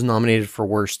was nominated for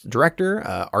Worst Director,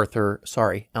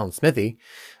 Alan Smithee.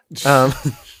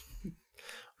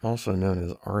 Also known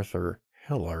as Arthur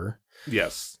Hiller.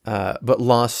 Yes. But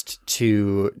lost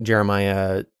to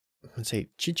Jeremiah,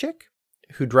 Chichik,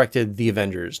 who directed The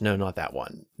Avengers. No, not that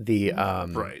one. The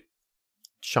right.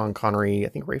 Sean Connery, I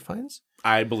think Ray Fiennes.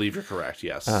 I believe you're correct.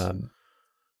 Yes. God,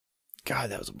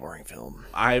 that was a boring film.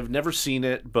 I've never seen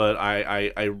it, but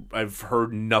I've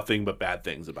heard nothing but bad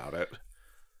things about it.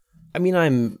 I mean,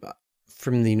 I'm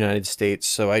from the United States,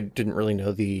 so I didn't really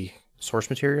know the source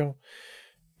material.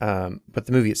 But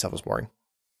the movie itself was boring.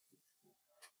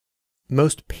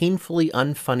 Most painfully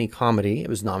unfunny comedy. It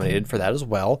was nominated for that as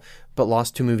well, but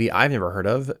lost to a movie I've never heard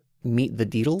of, Meet the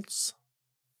Deedles.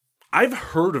 I've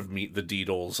heard of Meet the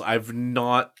Deedles. I've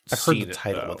not seen it. I've heard the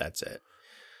title, but that's it.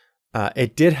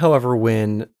 It did, however,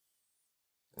 win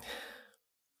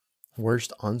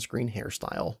Worst On-Screen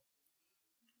Hairstyle.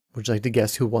 Would you like to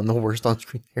guess who won the Worst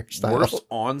On-Screen Hairstyle? Worst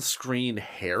On-Screen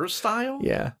Hairstyle?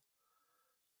 Yeah.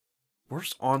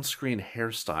 Worst On-Screen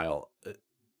Hairstyle.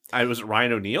 Was it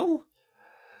Ryan O'Neal?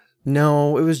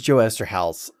 No, it was Joe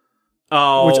Esterhaus.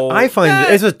 Oh, which I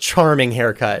find is a charming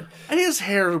haircut. His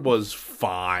hair was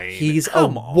fine. He's a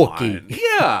Wookiee.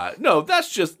 Yeah, no,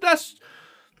 this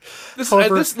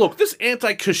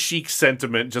anti-Kashyyyk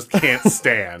sentiment just can't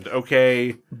stand.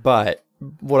 Okay, but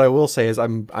what I will say is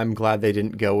I'm glad they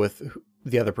didn't go with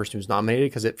the other person who's nominated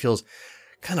because it feels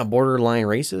kind of borderline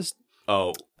racist.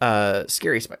 Oh,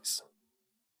 Scary Spice.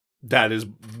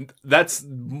 That's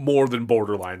more than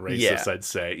borderline racist, I'd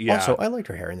say. Yeah. Also, I liked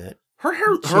her hair in that. Her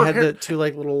hair, she had the two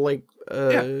little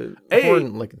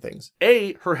horn looking things.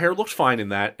 A, her hair looked fine in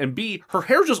that, and B, her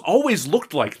hair just always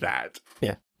looked like that.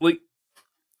 Yeah, like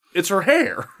it's her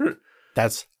hair.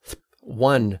 That's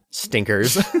one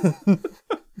Stinkers.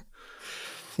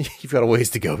 You've got a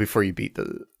ways to go before you beat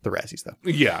the Razzies, though.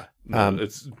 Yeah,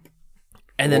 it's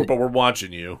And then, but we're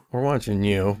watching you. We're watching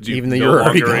you, You even though no you're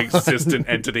already longer gone. an existent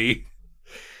entity.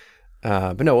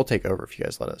 But no, we'll take over if you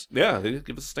guys let us. Yeah, they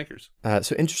give us stinkers.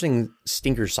 So interesting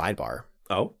stinker sidebar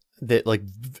Oh, that like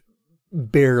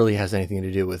barely has anything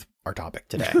to do with our topic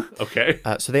today. okay.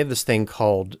 So they have this thing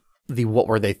called the What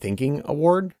Were They Thinking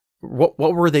Award. What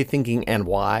were they thinking and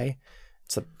why?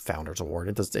 It's a Founders Award.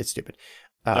 It's stupid.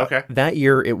 Okay. That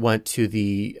year it went to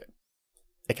the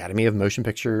Academy of Motion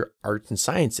Picture Arts and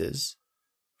Sciences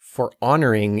for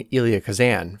honoring Elia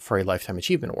Kazan for a Lifetime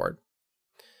Achievement Award.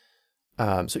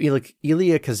 So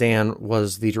Elia Kazan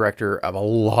was the director of a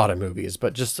lot of movies,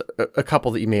 but just a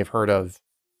couple that you may have heard of: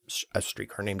 A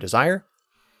Streetcar Named Desire,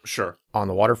 Sure. On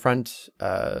the Waterfront,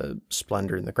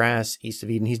 Splendor in the Grass, East of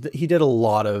Eden. He did a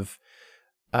lot of,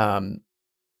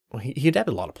 he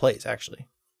adapted a lot of plays actually.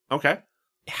 Okay.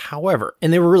 However,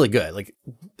 and they were really good. Like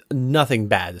nothing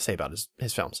bad to say about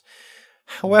his films.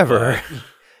 However,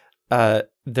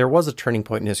 there was a turning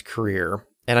point in his career.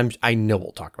 And I know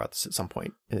we'll talk about this at some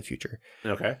point in the future.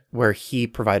 Okay. Where he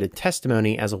provided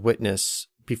testimony as a witness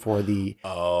before the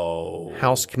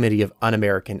House Committee of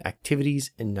Un-American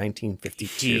Activities in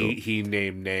 1952. He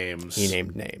named names. He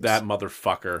named names. That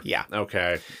motherfucker. Yeah.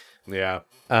 Okay. Yeah.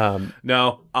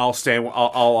 No, I'll stand.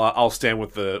 I'll stand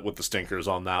with the stinkers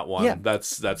on that one. Yeah.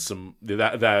 That's some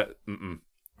that.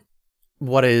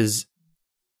 What is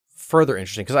further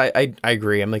interesting, because I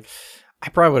agree. I'm like, I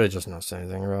probably would have just not said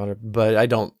anything about it, but I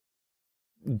don't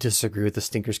disagree with the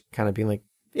stinkers kind of being like,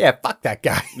 yeah, fuck that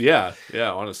guy. Yeah,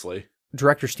 honestly.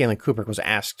 Director Stanley Kubrick was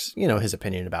asked, his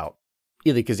opinion about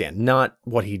Elia Kazan, not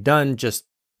what he'd done, just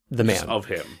the man. Just of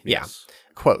him. Yeah. Yes.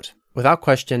 Quote, "Without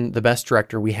question, the best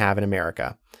director we have in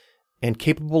America, and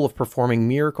capable of performing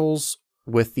miracles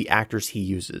with the actors he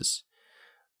uses."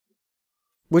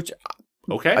 Which,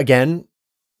 okay. Again,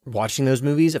 watching those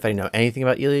movies, if I know anything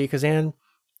about Elia Kazan,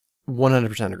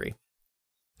 100% agree.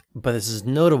 But this is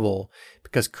notable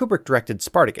because Kubrick directed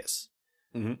Spartacus.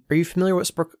 Mm-hmm. Are you familiar with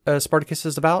what Spartacus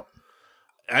is about?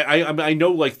 I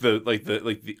know like the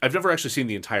I've never actually seen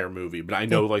the entire movie, but I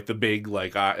know like the big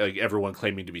like everyone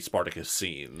claiming to be Spartacus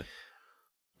scene.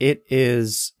 It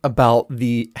is about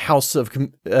the House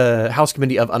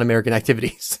Committee of Un-American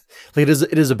Activities. Like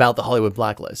it is about the Hollywood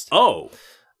blacklist. Oh.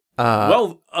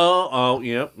 I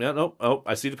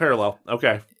see the parallel.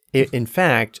 Okay. It, in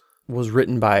fact, was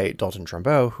written by Dalton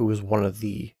Trumbo, who was one of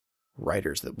the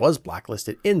writers that was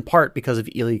blacklisted, in part because of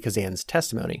Elia Kazan's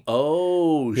testimony.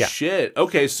 Oh, yeah. Shit.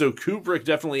 Okay, so Kubrick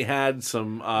definitely had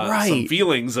some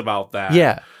feelings about that.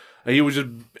 Yeah. He was just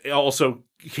also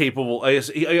capable. I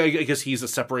guess he's a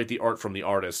separate the art from the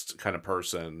artist kind of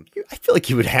person. I feel like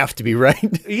he would have to be,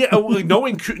 right? Yeah,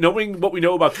 knowing what we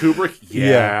know about Kubrick,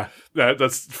 yeah.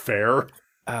 That's fair.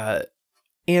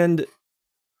 And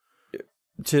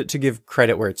to give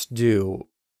credit where it's due,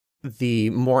 the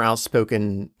more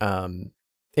outspoken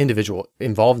individual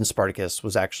involved in Spartacus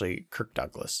was actually Kirk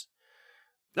Douglas.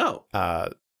 No.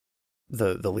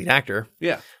 The lead actor.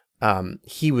 Yeah.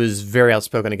 He was very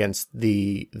outspoken against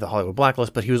the Hollywood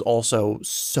blacklist, but he was also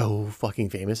so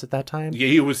fucking famous at that time. Yeah,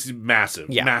 he was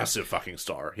massive. Yeah. Massive fucking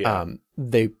star. Yeah.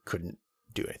 They couldn't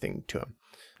do anything to him.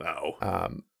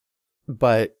 No.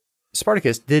 But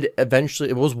Spartacus did eventually,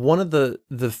 it was one of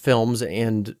the films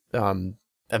and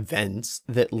events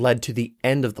that led to the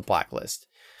end of the blacklist.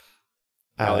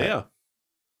 Hell yeah.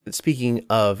 Speaking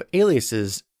of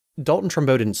aliases, Dalton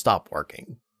Trumbo didn't stop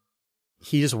working.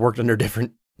 He just worked under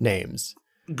different names.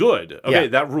 Good. Okay,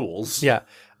 that rules. Yeah.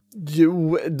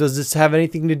 Does this have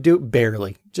anything to do?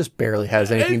 Barely. Just barely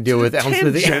has anything to do with Alan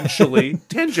Smithee.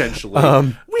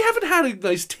 Tangentially. We haven't had a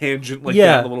nice tangent like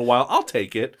that in a little while. I'll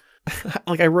take it.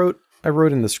 Like I wrote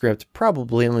in the script,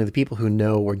 probably only the people who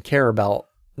know or care about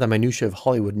the minutia of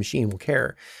Hollywood machine will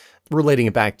care. Relating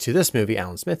it back to this movie,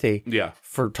 Alan Smithee,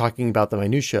 for talking about the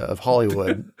minutia of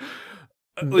Hollywood,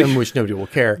 in which nobody will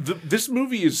care. This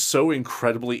movie is so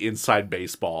incredibly inside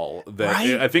baseball that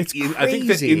I think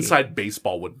that inside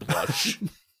baseball would blush.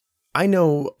 I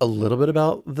know a little bit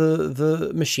about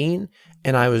the machine,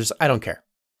 and I don't care.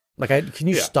 Like, can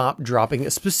you stop dropping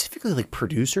specifically like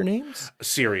producer names?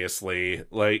 Seriously,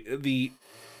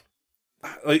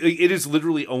 it is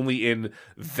literally only in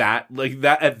that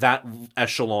at that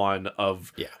echelon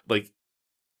of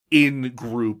in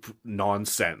group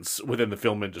nonsense within the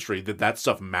film industry that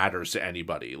stuff matters to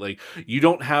anybody. Like, you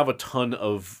don't have a ton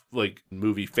of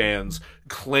movie fans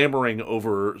clamoring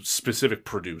over specific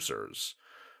producers.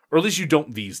 Or at least you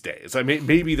don't these days. I mean,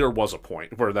 maybe there was a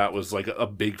point where that was a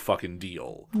big fucking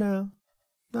deal. No,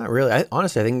 not really.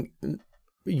 Honestly, I think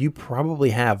you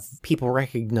probably have people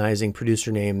recognizing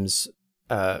producer names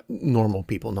normal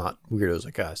people, not weirdos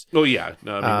like us. Oh yeah,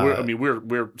 no,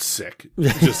 we're sick.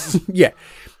 Just yeah,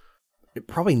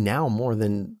 probably now more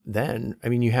than then. I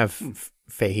mean, you have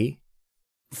Fahey,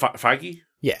 Feige.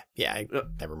 Yeah, I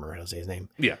never remember how to say his name.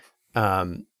 Yeah.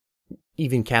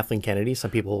 Even Kathleen Kennedy,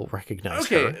 some people recognize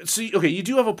her. Okay, so you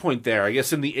do have a point there. I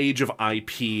guess in the age of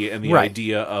IP and the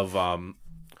idea of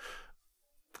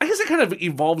I guess it kind of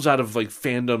evolves out of like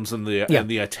fandoms and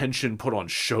the attention put on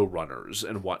showrunners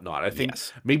and whatnot. I think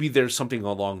maybe there's something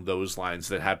along those lines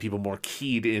that have people more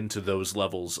keyed into those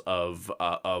levels of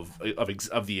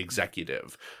the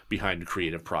executive behind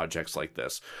creative projects like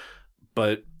this.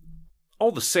 But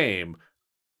all the same,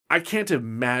 I can't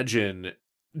imagine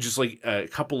just like a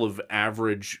couple of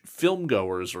average film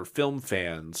goers or film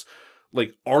fans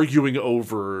like arguing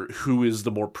over who is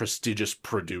the more prestigious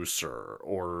producer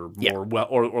or more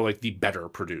or like the better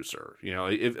producer. You know,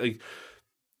 if like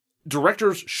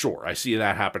directors, sure, I see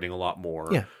that happening a lot more.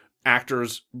 Yeah.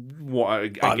 Actors, well, I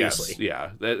guess,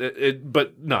 yeah.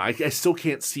 But no, I still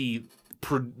can't see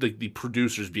the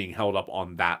producers being held up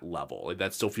on that level. Like,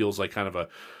 that still feels like kind of a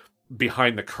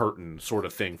behind the curtain sort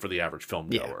of thing for the average film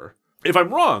goer. If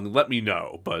I'm wrong, let me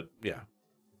know. But yeah,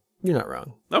 you're not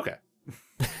wrong. Okay.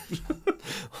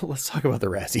 Let's talk about the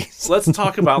Razzies. Let's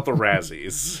talk about the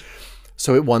Razzies.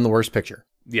 So it won the Worst Picture.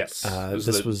 Yes.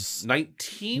 This was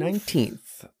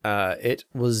 19th. It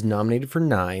was nominated for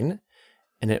 9,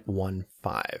 and it won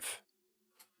 5.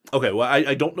 Okay, well,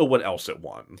 I don't know what else it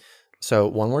won. So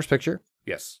it won Worst Picture.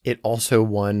 Yes. It also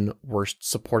won Worst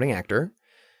Supporting Actor.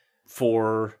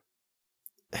 For...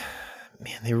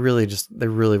 Man, they really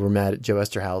were mad at Joe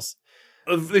Esterhaus.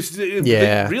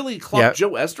 They really clocked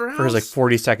Joe Esterhaus? For his like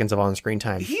 40 seconds of on-screen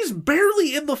time. He's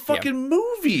barely in the fucking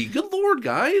movie. Good Lord,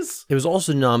 guys. It was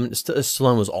also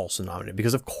Stallone was also nominated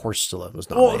because of course Stallone was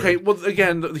nominated. Well, okay. Well,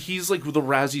 again, he's like the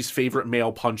Razzie's favorite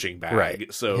male punching bag.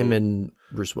 Right. So him and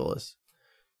Bruce Willis.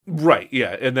 Right.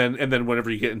 Yeah. And then whenever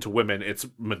you get into women, it's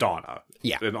Madonna.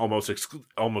 Yeah. And almost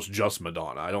just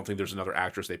Madonna. I don't think there's another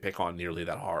actress they pick on nearly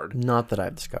that hard. Not that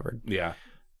I've discovered. Yeah.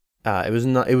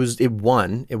 It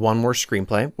won Worst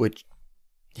Screenplay, which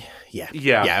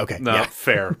yeah, okay. No,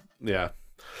 fair. Yeah.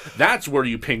 That's where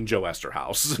you ping Joe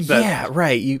Esterhaus. Yeah,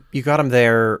 right. You got him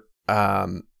there,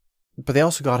 but they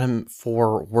also got him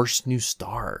for Worst New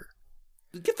Star.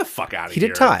 Get the fuck out of here. He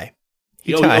did tie.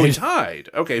 He tied.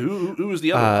 Okay, who was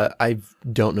the other one? I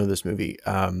don't know this movie.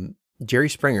 Jerry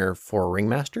Springer for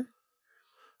Ringmaster.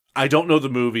 I don't know the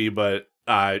movie, but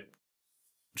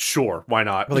sure, why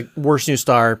not? Like Worst New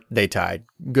Star, they tied.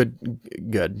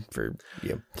 Good for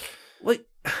you. Like,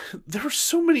 there are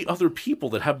so many other people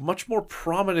that have much more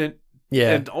prominent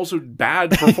and also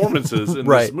bad performances in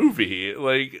this movie.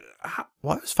 Like,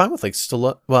 well, I was fine with like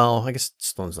Stallone. Well, I guess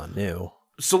Stallone's not new.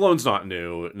 Stallone's not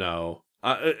new. No.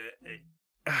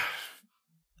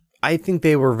 I think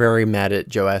they were very mad at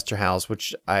Joe Esterhaus,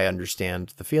 which I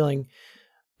understand the feeling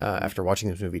after watching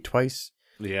this movie twice.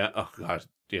 Yeah. Oh God.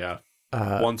 Yeah.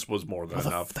 Once was more than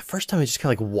enough. The first time it just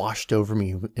kind of like washed over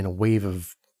me in a wave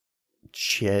of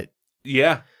shit.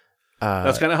 Yeah.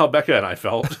 That's kind of how Becca and I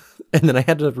felt. And then I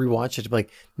had to rewatch it to be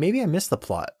like, maybe I missed the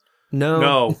plot.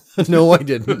 No, no, I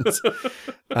didn't.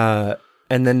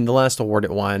 And then the last award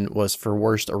it won was for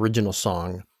Worst Original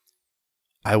Song,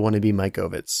 I Want to Be Mike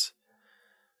Ovitz,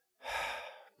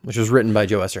 which was written by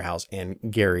Joe Esterhaus and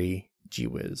Gary G.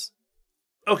 Wiz.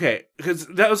 Okay, because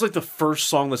that was like the first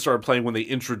song that started playing when they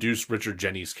introduced Richard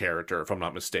Jeni's character, if I'm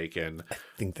not mistaken. I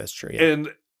think that's true, yeah.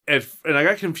 And I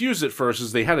got confused at first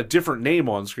as they had a different name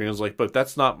on screen. I was like, but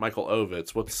that's not Michael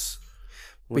Ovitz.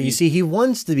 But you see, he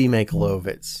wants to be Michael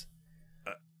Ovitz.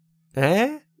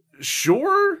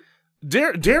 Sure?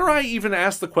 Dare I even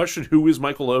ask the question, who is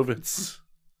Michael Ovitz?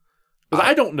 Because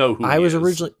I don't know who he is.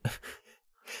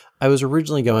 I was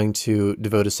originally going to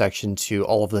devote a section to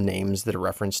all of the names that are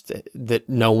referenced that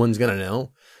no one's going to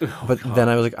know. But then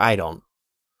I was like, I don't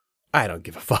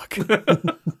give a fuck.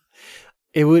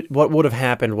 What would have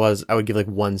happened was I would give like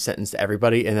one sentence to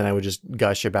everybody, and then I would just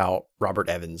gush about Robert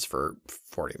Evans for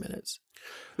 40 minutes.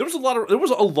 There was a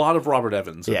lot of Robert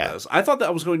Evans in this. I thought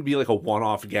that was going to be like a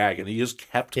one-off gag, and he just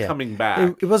kept coming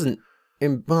back. It wasn't.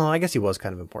 Well, I guess he was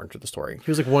kind of important to the story. He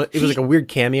was like it was like a weird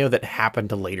cameo that happened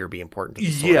to later be important to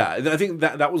the story. Yeah, I think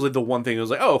that was like the one thing. It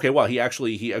was like, oh, okay, well, he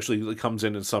actually like comes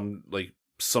in some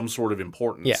sort of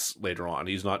importance later on.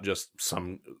 He's not just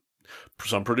some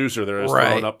producer that is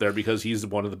thrown up there because he's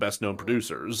one of the best known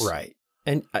producers. Right.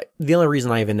 And the only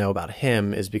reason I even know about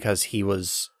him is because he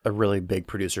was a really big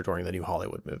producer during the New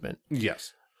Hollywood movement.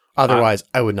 Yes. Otherwise,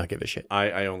 I would not give a shit.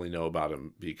 I only know about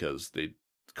him because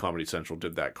Comedy Central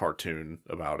did that cartoon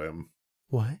about him.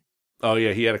 What? Oh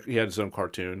yeah, he had his own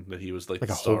cartoon that he was like Like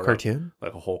the a whole star of. cartoon?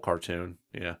 Like a whole cartoon.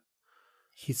 Yeah,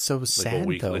 He's so sad,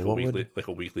 though. like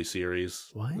a weekly series.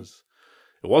 What?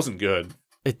 It wasn't good.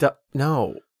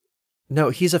 No. No,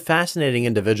 he's a fascinating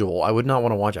individual. I would not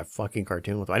want to watch a fucking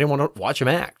cartoon with him. I didn't want to watch him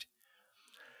act.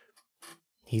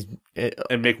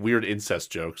 And make weird incest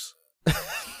jokes.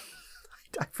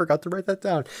 I forgot to write that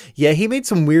down. Yeah, he made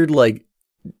some weird, like,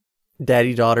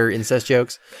 daddy-daughter incest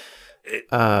jokes. It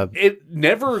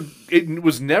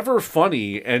was never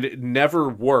funny, and it never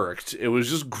worked. It was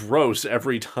just gross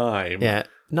every time. Yeah,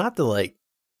 not to, like,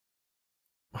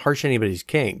 harsh anybody's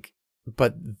kink,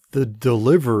 but the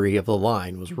delivery of the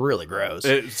line was really gross.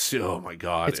 Oh my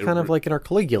God. It's kind of like in our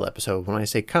Caligula episode, when I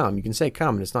say come, you can say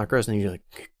come, and it's not gross, and you're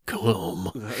like,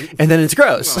 come. And then it's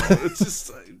gross. No, it's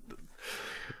just...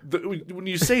 when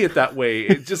you say it that way,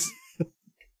 it just...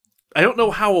 I don't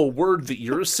know how a word that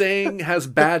you're saying has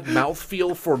bad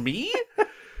mouthfeel for me,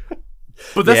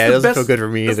 but that's it doesn't feel good for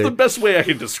me either. That's the best way I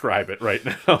can describe it right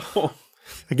now.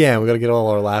 Again, we got to get all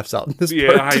our laughs out in this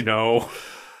part. I know.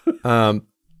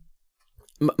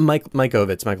 Mike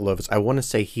Lovitz, I want to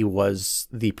say he was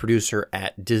the producer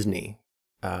at Disney,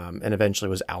 and eventually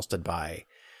was ousted by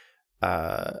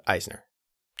Eisner.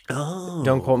 Oh.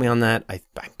 Don't quote me on that. I'm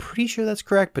pretty sure that's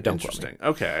correct, but don't quote me.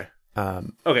 Okay.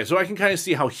 Okay, so I can kind of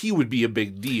see how he would be a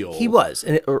big deal. He was,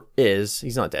 or is.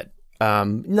 He's not dead.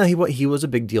 No, he was a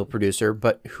big deal producer,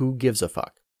 but who gives a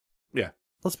fuck? Yeah.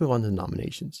 Let's move on to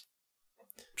nominations.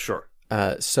 Sure.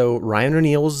 So Ryan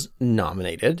O'Neal was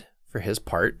nominated for his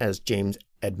part as James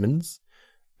Edmonds.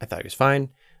 I thought he was fine.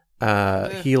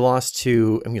 He lost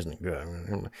to,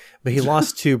 he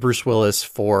lost to Bruce Willis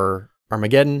for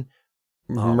Armageddon,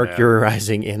 Mercury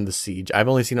Rising, and The Siege. I've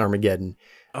only seen Armageddon.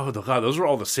 Oh, God, those were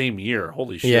all the same year.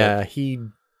 Holy shit. Yeah,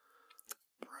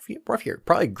 rough year.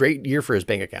 Probably a great year for his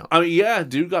bank account. I mean, yeah,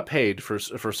 dude got paid for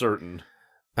certain.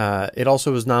 It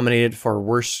also was nominated for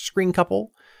Worst Screen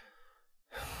Couple.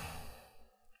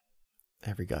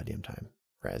 Every goddamn time.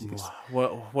 Razzies.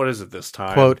 What is it this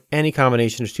time? Quote, any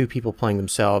combination of two people playing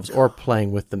themselves or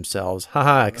playing with themselves.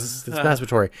 Haha, because it's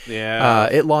masturbatory. Yeah.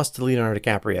 It lost to Leonardo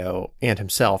DiCaprio and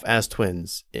himself as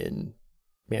twins in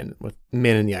Man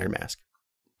in the Iron Mask.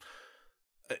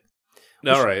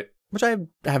 All right. Which I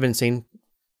haven't seen.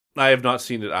 I have not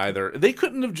seen it either. They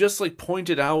couldn't have just like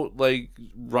pointed out like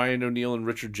Ryan O'Neal and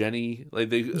Richard Jeni.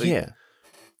 Yeah.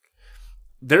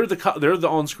 They're the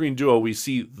on-screen duo we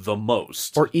see the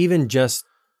most. Or even just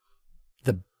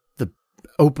the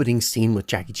opening scene with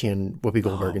Jackie Chan, Whoopi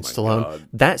Goldberg, and Stallone. God.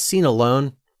 That scene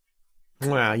alone,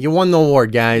 wow, you won the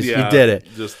award, guys. Yeah, you did it.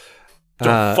 Just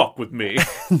don't fuck with me.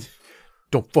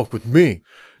 Don't fuck with me.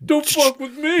 Don't fuck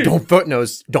with me. Don't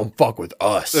fuck with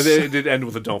us. It did end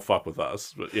with a "don't fuck with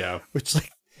us," but yeah. Which,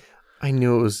 like, I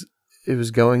knew it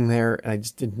was going there, and I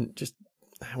just didn't.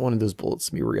 I wanted those bullets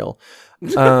to be real.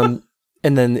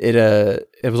 And then it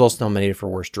was also nominated for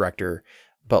Worst Director,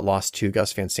 but lost to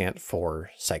Gus Van Sant for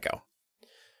Psycho.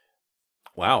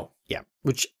 Wow. Yeah,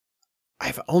 which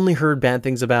I've only heard bad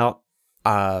things about.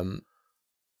 I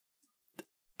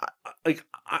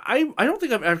don't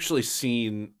think I've actually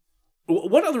seen.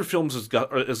 What other films is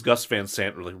Gus Van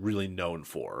Sant really known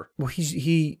for? Well,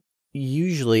 he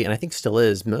usually, and I think still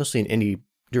is, mostly an indie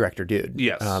director dude.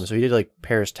 Yes. So he did like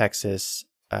Paris, Texas.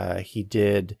 I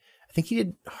think he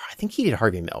did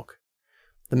Harvey Milk,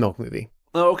 the Milk movie.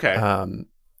 Oh, okay.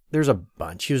 There's a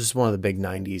bunch. He was one of the big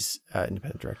 90s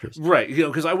independent directors. Right.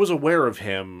 Because I was aware of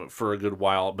him for a good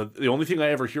while, but the only thing I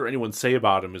ever hear anyone say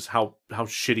about him is how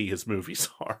shitty his movies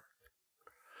are.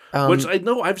 Which I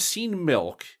know I've seen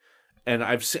Milk, and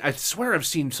I swear I've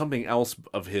seen something else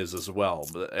of his as well.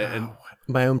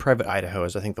 My Own Private Idaho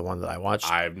is, I think, the one that I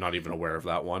watched. I'm not even aware of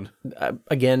that one.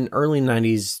 Again, early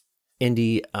 90s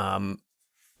indie.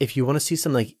 If you want to see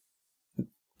some like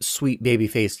sweet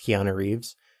baby-faced Keanu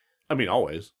Reeves, I mean,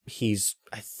 always.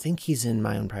 I think he's in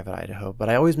My Own Private Idaho, but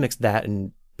I always mix that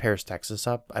and Paris, Texas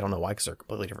up. I don't know why, because they're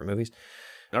completely different movies.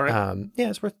 All right.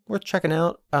 Yeah, it's worth checking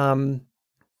out.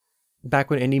 Back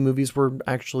when indie movies were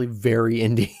actually very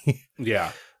indie.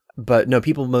 Yeah. But no,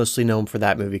 people mostly know him for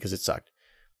that movie because it sucked.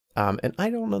 And I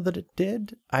don't know that it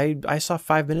did. I saw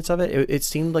 5 minutes of it. It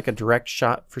seemed like a direct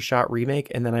shot-for-shot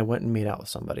remake, and then I went and made out with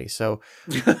somebody. So,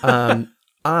 good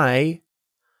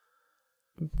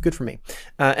for me.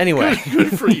 Anyway.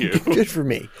 Good for you. Good for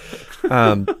me.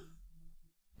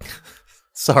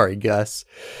 Sorry, Gus.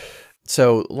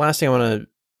 So, last thing I want to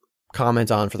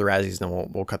comment on for the Razzies, and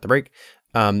then we'll cut the break.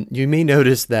 You may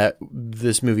notice that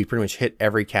this movie pretty much hit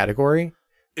every category.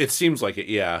 It seems like it,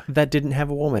 yeah. That didn't have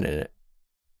a woman in it.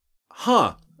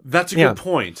 Huh. That's a good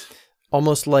point.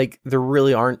 Almost like there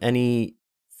really aren't any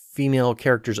female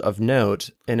characters of note,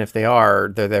 and if they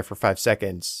are, they're there for 5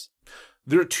 seconds.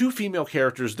 There are 2 female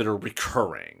characters that are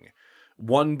recurring.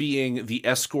 One being the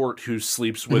escort who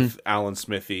sleeps with Alan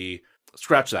Smithee.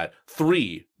 Scratch that.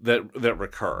 3 that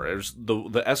recur. There's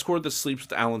the escort that sleeps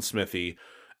with Alan Smithee,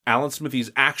 Alan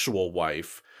Smithee's actual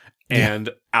wife, and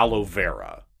Aloe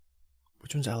Vera.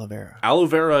 Which one's Aloe Vera? Aloe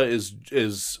Vera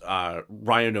is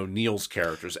Ryan O'Neal's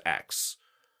character's ex.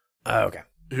 Oh, okay.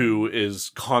 Who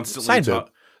is constantly side boob.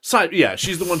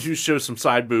 She's the one who shows some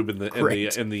side boob in the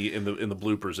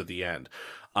bloopers at the end.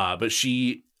 But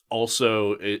she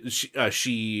also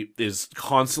she is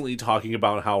constantly talking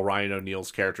about how Ryan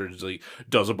O'Neal's character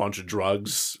does a bunch of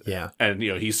drugs. Yeah, and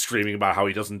he's screaming about how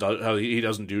he doesn't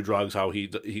do drugs. How he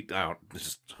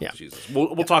Jesus.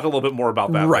 We'll talk a little bit more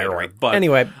about that later. Right. But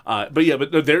anyway, but they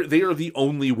are the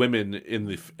only women in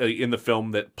the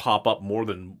film that pop up more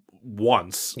than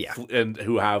once. Yeah, and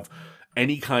who have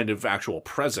any kind of actual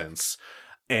presence.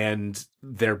 And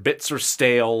their bits are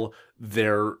stale.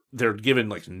 They're given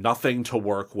nothing to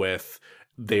work with.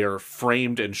 They're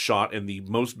framed and shot in the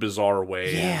most bizarre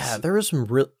ways. Yeah, there is some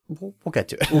real. We'll get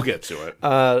to it. We'll get to it.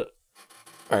 All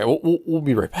right, we'll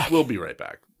be right back. We'll be right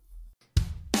back.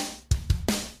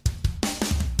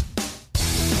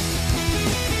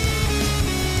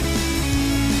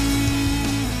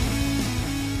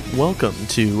 Welcome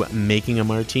to Making a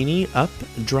Martini, up,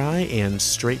 dry, and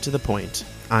straight to the point.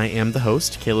 I am the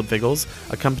host, Caleb Figgles,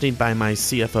 accompanied by my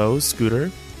CFO, Scooter,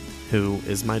 who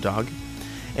is my dog.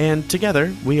 And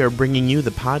together, we are bringing you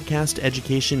the podcast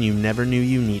education you never knew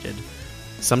you needed.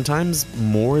 Sometimes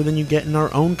more than you get in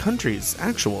our own country's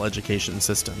actual education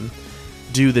system.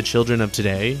 Do the children of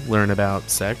today learn about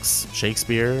sex,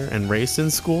 Shakespeare, and race in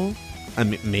school? I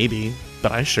mean, maybe,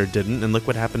 but I sure didn't, and look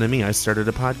what happened to me. I started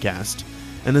a podcast.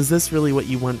 And is this really what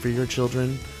you want for your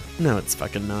children? No, it's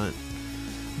fucking not.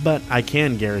 But I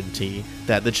can guarantee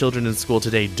that the children in school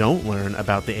today don't learn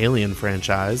about the Alien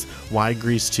franchise, why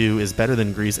Grease 2 is better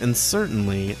than Grease, and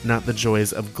certainly not the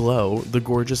joys of Glow, the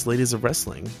gorgeous ladies of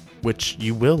wrestling, which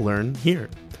you will learn here.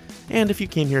 And if you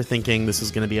came here thinking this was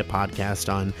going to be a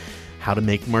podcast on how to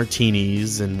make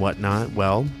martinis and whatnot,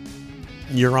 well,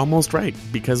 you're almost right,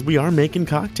 because we are making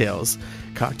cocktails.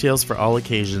 Cocktails for all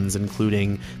occasions,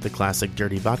 including the classic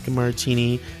Dirty Vodka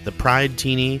Martini, the Pride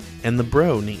Teeny, and the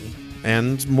Bro-Knee,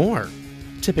 and more.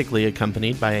 Typically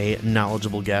accompanied by a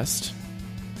knowledgeable guest,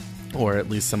 or at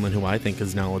least someone who I think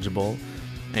is knowledgeable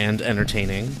and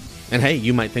entertaining. And hey,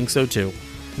 you might think so too.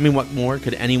 I mean, what more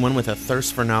could anyone with a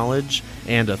thirst for knowledge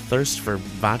and a thirst for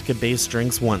vodka-based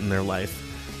drinks want in their life?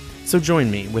 So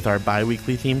join me with our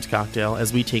bi-weekly themed cocktail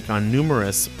as we take on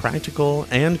numerous practical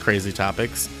and crazy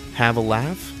topics, have a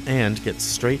laugh, and get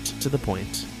straight to the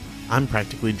point. I'm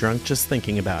practically drunk just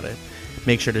thinking about it.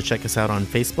 Make sure to check us out on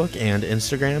Facebook and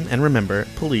Instagram, and remember,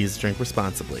 please drink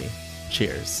responsibly.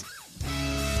 Cheers.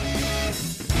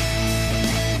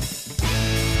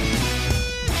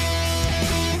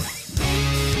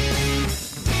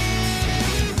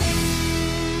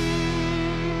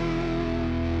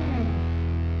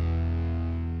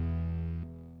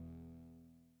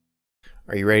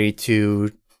 Are you ready to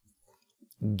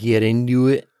get into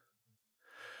it?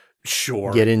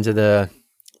 Sure. Get into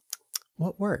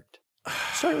what worked.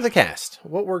 Start with the cast.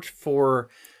 What worked for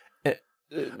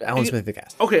Alan Smith, the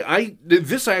cast? Okay,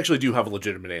 this I actually do have a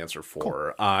legitimate answer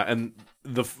for. Cool. And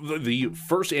the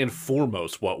first and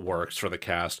foremost what works for the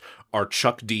cast are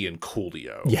Chuck D and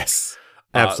Coolio. Yes.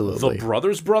 Absolutely. The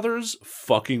brothers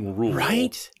fucking rule.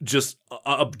 Right? Just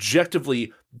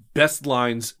objectively best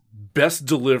lines, best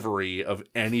delivery of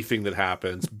anything that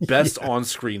happens, best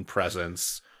on-screen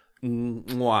presence.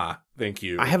 Mwah. Thank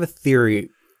you. I have a theory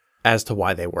as to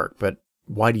why they work, but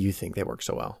why do you think they work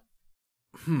so well?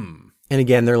 And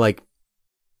again, they're like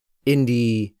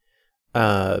indie.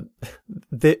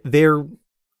 They're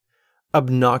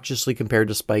obnoxiously compared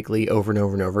to Spike Lee over and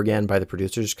over and over again by the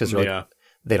producers because they're like,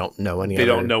 they don't know any. They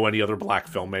don't know any other black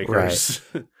filmmakers.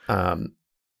 Right.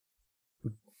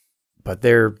 But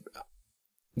they're.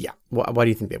 Yeah. Why do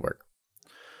you think they work?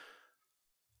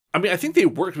 I mean, I think they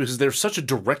work because they're such a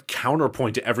direct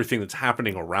counterpoint to everything that's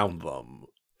happening around them.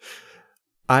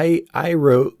 I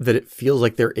wrote that it feels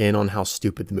like they're in on how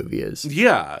stupid the movie is.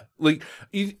 Yeah, like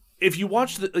if you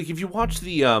watch the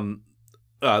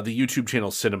YouTube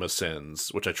channel Cinema Sins,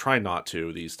 which I try not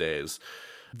to these days,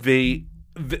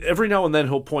 every now and then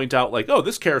he'll point out like, oh,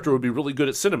 this character would be really good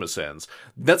at Cinema Sins.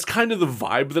 That's kind of the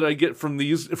vibe that I get from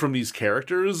these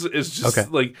characters. Is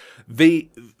just like they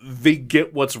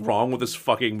get what's wrong with this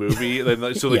fucking movie.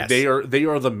 So like yes. they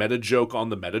are the meta joke on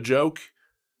the meta joke.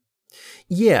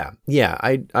 Yeah.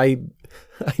 I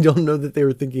I don't know that they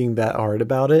were thinking that hard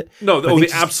about it. No, they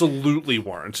absolutely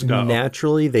weren't. No.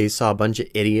 Naturally, they saw a bunch of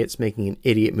idiots making an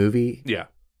idiot movie. Yeah.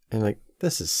 And like,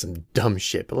 this is some dumb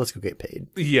shit, but let's go get paid.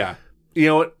 Yeah. You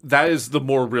know what? That is the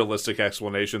more realistic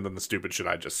explanation than the stupid shit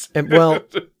I just said.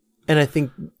 And I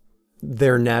think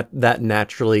that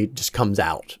naturally just comes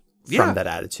out from that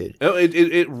attitude.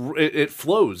 It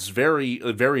flows very,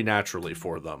 very naturally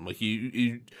for them. Like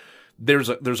there's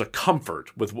a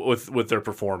comfort with their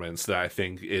performance that I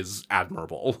think is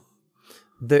admirable.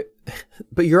 But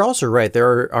you're also right.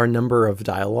 There are a number of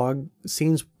dialogue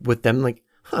scenes with them. Like,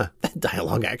 that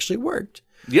dialogue actually worked.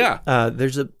 Yeah.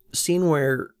 There's a scene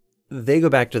where they go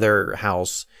back to their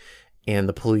house, and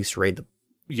the police raid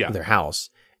their house.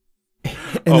 And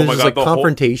oh there's my god! The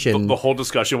confrontation, the whole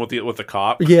discussion with the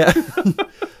cop. Yeah,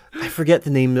 I forget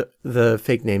the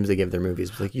fake names they give their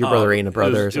movies. Like your brother ain't a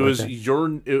brother. It was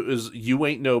you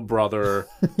ain't no brother.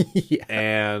 Yeah.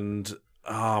 And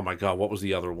oh my god, what was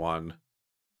the other one?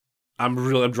 I'm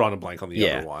drawing a blank on the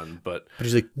other one, but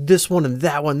he's like, this one and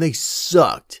that one, they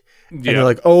sucked. Yeah. And they're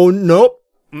like, oh nope.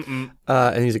 And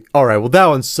he's like, all right, well that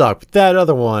one sucked, but that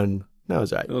other one, that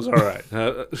was right. It was all right.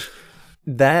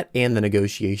 That and the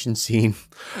negotiation scene.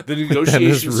 The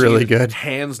negotiation scene really good.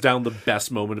 Hands down the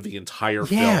best moment of the entire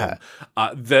film.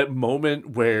 That moment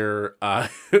where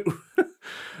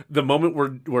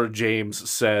where James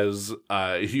says,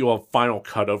 "You have final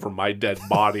cut over my dead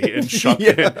body," and Chuck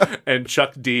and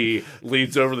Chuck D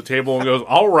leans over the table and goes,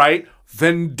 "All right,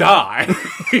 then die."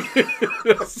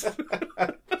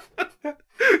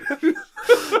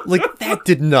 Like, that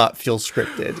did not feel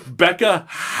scripted. Becca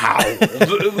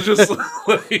howled, just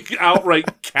like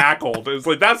outright cackled. It's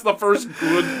like, that's the first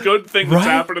good thing that's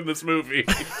happened in this movie.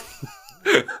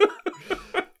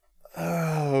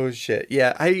 Oh shit!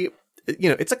 Yeah,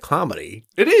 it's a comedy.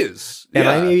 It is, and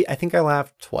I think I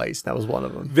laughed twice. That was one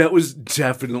of them. That was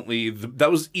definitely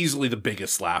that was easily the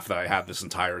biggest laugh that I had this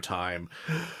entire time.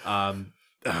 I'm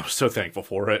so thankful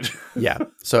for it. Yeah,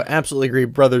 so absolutely agree.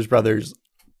 Brothers.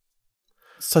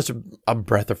 Such a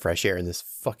breath of fresh air in this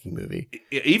fucking movie.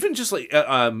 Even just like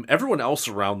everyone else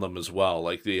around them as well.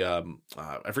 Like the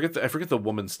I forget the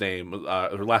woman's name.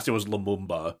 Her last name was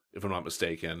Lumumba, if I'm not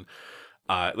mistaken.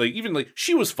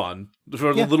 She was fun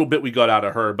for the little bit we got out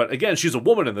of her. But again, she's a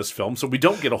woman in this film, so we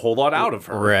don't get a whole lot out of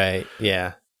her. Right?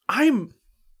 Yeah. I'm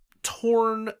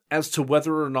torn as to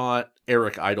whether or not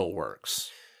Eric Idle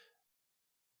works.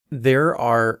 There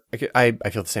are, I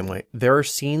feel the same way. There are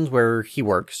scenes where he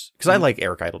works, because I like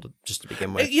Eric Idle just to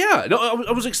begin with. Yeah, no,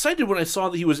 I was excited when I saw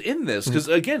that he was in this, because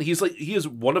again, he is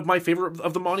one of my favorite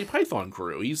of the Monty Python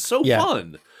crew. He's so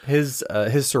fun. His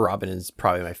Sir Robin is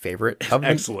probably my favorite of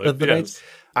Excellent. Of the nights.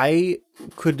 I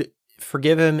could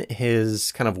forgive him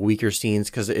his kind of weaker scenes,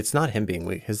 because it's not him being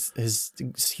weak.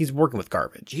 He's working with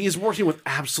garbage. He's working with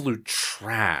absolute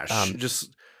trash.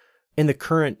 In the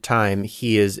current time,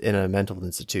 he is in a mental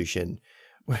institution,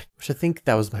 which I think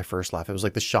that was my first laugh. It was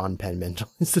like the Sean Penn mental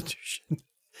institution.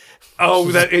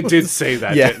 Oh, that it did say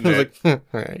that, didn't it? Like,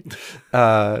 all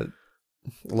right.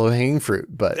 Low-hanging fruit,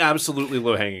 but... Absolutely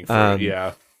low-hanging fruit,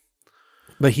 yeah.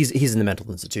 But he's in the mental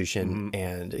institution,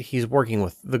 and he's working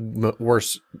with the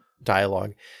worst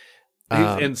dialogue.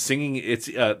 And singing the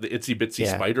Itsy Bitsy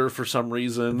Spider for some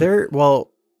reason.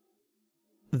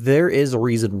 There is a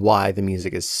reason why the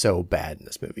music is so bad in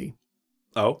this movie.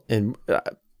 Oh? And I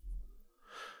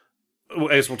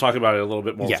guess we'll talk about it a little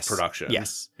bit more with production.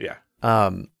 Yes. Yeah.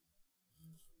 But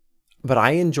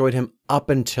I enjoyed him up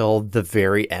until the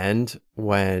very end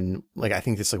when, like, I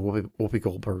think this, like, Whoopi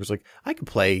Goldberg was like, I could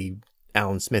play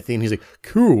Alan Smithee, and he's like,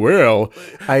 cool. Oh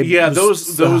my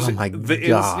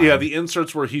God. The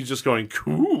inserts where he's just going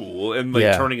cool and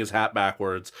like turning his hat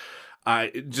backwards.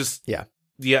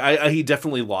 He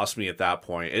definitely lost me at that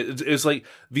point. It's like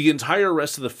the entire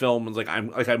rest of the film is like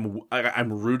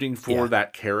I'm rooting for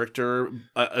that character,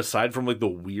 aside from like the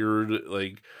weird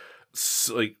like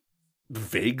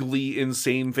vaguely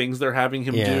insane things they're having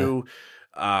him do.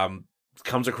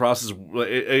 Comes across as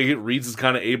it reads as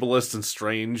kind of ableist and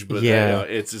strange, but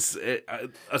it's just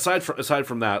aside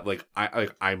from that, like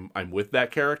I'm with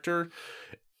that character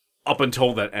up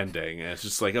until that ending, and it's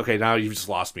just like, okay, now you've just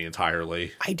lost me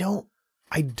entirely. I don't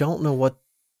know what.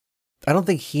 I don't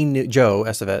think he knew. Joe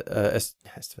Esterhaus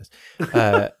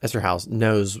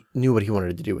knew what he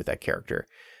wanted to do with that character,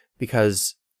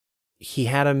 because he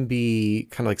had him be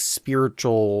kind of like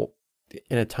spiritual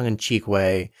in a tongue-in-cheek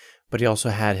way, but he also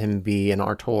had him be an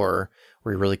auteur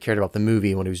where he really cared about the movie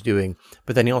and what he was doing.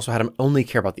 But then he also had him only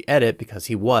care about the edit because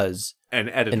he was an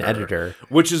editor,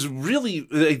 which is really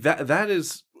like, that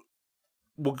is.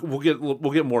 we'll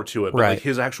get more to it, but like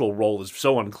his actual role is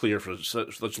so unclear for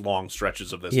such long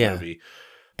stretches of this movie.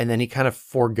 And then he kind of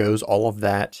forgoes all of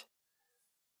that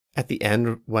at the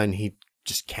end when he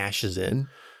just cashes in.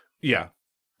 Yeah.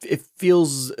 It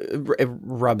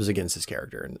rubs against his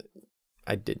character, and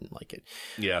I didn't like it.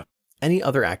 Yeah. Any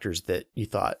other actors that you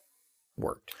thought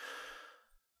worked?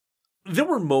 There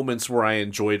were moments where I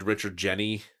enjoyed Richard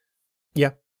Jeni.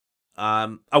 Yeah.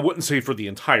 I wouldn't say for the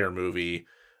entire movie.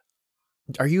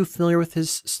 Are you familiar with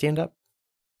his stand-up?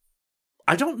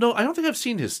 I don't know. I don't think I've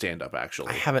seen his stand-up, actually.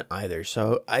 I haven't either.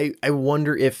 So I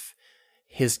wonder if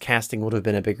his casting would have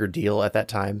been a bigger deal at that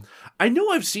time. I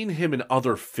know I've seen him in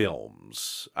other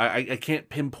films. I can't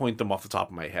pinpoint them off the top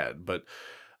of my head, but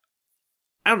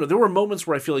I don't know. There were moments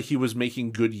where I feel like he was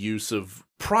making good use of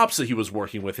props that he was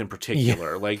working with in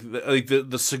particular, like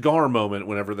the cigar moment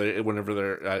whenever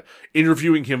they're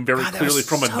interviewing him very clearly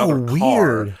from another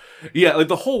car. Yeah, like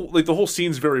the whole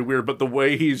scene's very weird, but the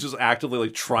way he's just actively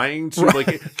like trying to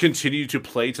like continue to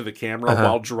play to the camera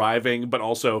while driving, but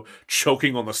also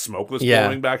choking on the smoke that's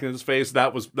blowing back in his face,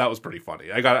 that was pretty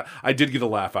funny. I did get a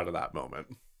laugh out of that moment.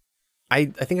 I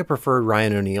think I preferred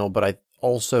Ryan O'Neal, but I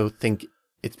also think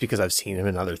it's because I've seen him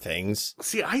in other things.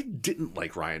 See, I didn't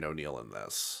like Ryan O'Neal in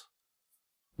this.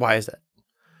 Why is that?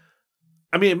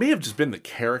 I mean, it may have just been the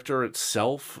character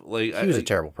itself. Like he was a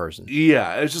terrible person.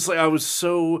 Yeah, it's just like I was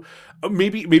so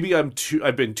maybe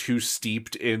I've been too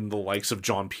steeped in the likes of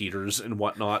John Peters and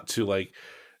whatnot to like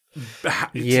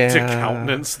to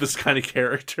countenance this kind of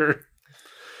character.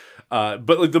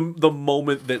 But like the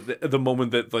moment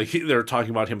that like they're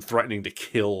talking about him threatening to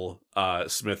kill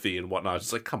Smithee and whatnot,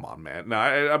 it's like, come on, man. No,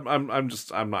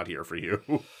 I'm not here for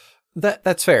you.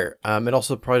 That's fair. It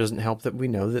also probably doesn't help that we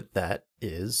know that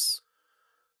is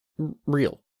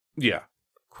real. Yeah.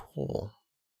 Cool.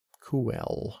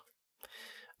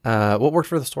 What worked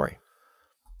for the story?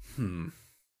 I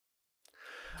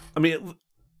mean,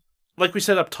 like we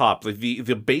said up top, like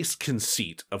the base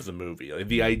conceit of the movie, like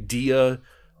the idea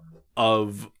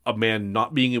of a man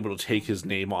not being able to take his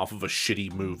name off of a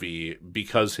shitty movie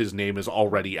because his name is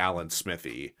already Alan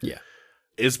Smithee. Yeah.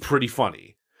 Is pretty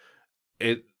funny.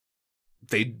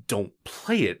 They don't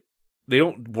play it. They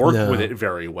don't work with it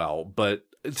very well, but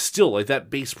it's still like that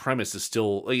base premise is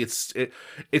still like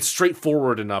it's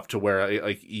straightforward enough to where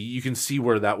like you can see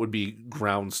where that would be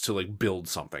grounds to like build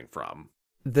something from.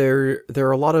 There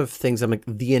are a lot of things I'm like,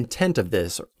 the intent of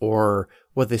this or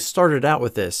what they started out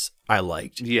with this, I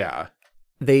liked. Yeah.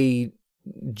 They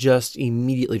just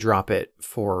immediately drop it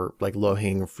for like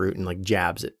low-hanging fruit and like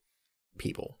jabs at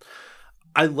people.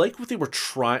 I like what they were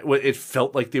trying, what it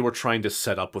felt like they were trying to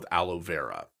set up with Aloe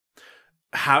Vera.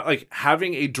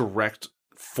 Having a direct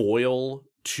foil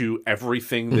to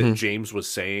everything that James was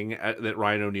saying, that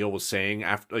Ryan O'Neal was saying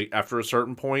after a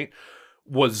certain point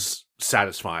was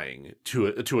satisfying to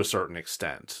a certain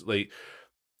extent. Like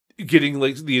getting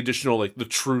like the additional like the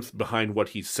truth behind what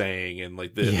he's saying and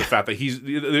like the fact that he's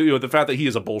the fact that he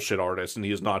is a bullshit artist and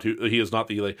he is not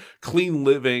the like clean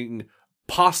living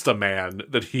pasta man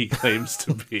that he claims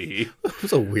to be. It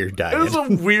was a weird diet. It was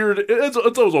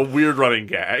a weird running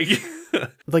gag.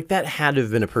 Like that had to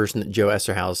have been a person that Joe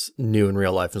Esterhaus knew in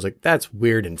real life and was like, that's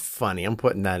weird and funny. I'm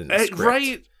putting that in the script.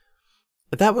 Right.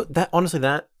 That honestly,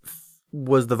 that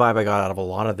was the vibe I got out of a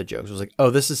lot of the jokes. It was like, oh,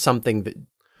 this is something that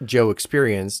Joe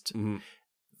experienced,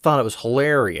 thought it was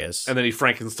hilarious. And then he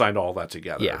Frankensteined all that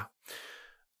together. Yeah.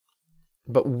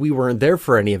 But we weren't there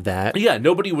for any of that. Yeah,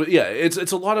 nobody was. Yeah,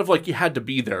 it's a lot of like you had to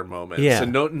be there moments. Yeah.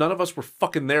 And none of us were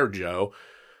fucking there, Joe.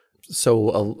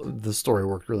 So the story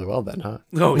worked really well then, huh?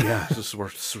 Oh, yeah. Just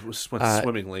went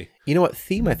swimmingly. You know what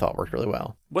theme I thought worked really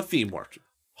well? What theme worked?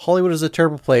 Hollywood is a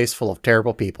terrible place full of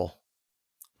terrible people.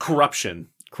 Corruption,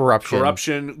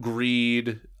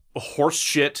 greed, horse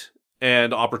shit,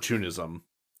 and opportunism.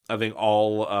 I think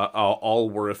all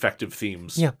were effective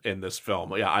themes in this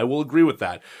film. Yeah, I will agree with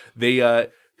that. They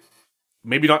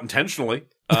maybe not intentionally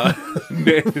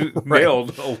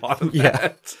nailed a lot of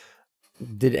that.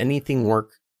 Did anything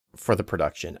work for the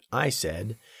production? I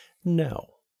said no.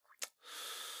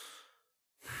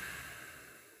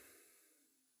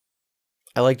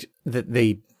 I liked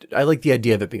the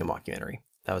idea of it being a mockumentary.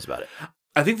 That was about it.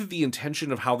 I think that the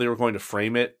intention of how they were going to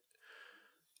frame it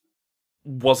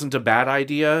wasn't a bad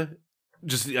idea.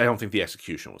 Just I don't think the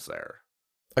execution was there.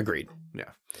 Agreed.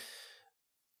 Yeah.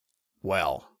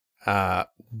 Well,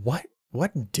 what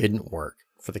didn't work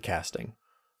for the casting?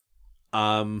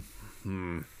 Where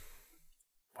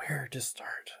to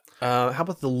start? How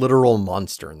about the literal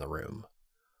monster in the room?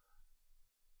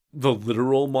 The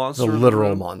literal monster? The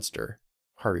literal monster.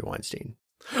 Harvey Weinstein.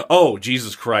 Oh,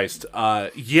 Jesus Christ.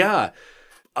 Yeah.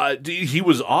 He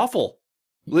was awful.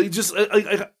 Like, just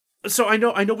so I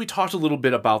know we talked a little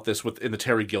bit about this in the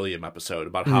Terry Gilliam episode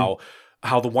about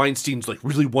how the Weinsteins like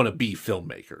really want to be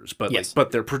filmmakers, but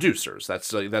but they're producers.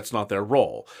 That's not their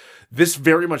role. This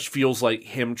very much feels like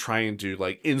him trying to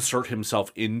like insert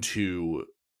himself into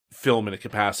film in a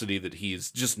capacity that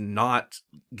he's just not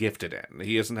gifted in.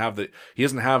 He doesn't have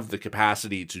the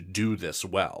capacity to do this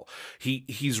well.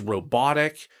 He's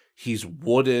robotic. He's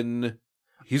wooden.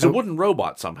 He's a wooden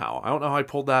robot somehow. I don't know how I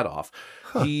pulled that off.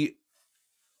 Huh.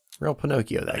 Real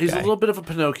Pinocchio, that He's guy. a little bit of a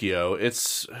Pinocchio.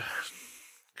 It's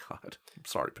God. I'm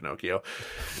sorry, Pinocchio.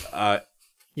 Yeah,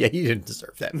 you didn't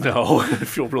deserve that. No, I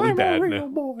feel really bad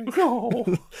now.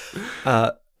 No.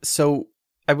 So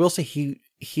I will say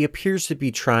he appears to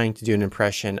be trying to do an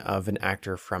impression of an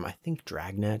actor from, I think,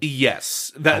 Dragnet.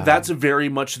 Yes, that's very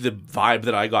much the vibe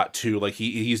that I got too. Like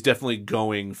he's definitely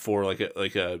going for like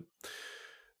a.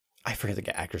 I forget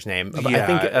the actor's name. But yeah,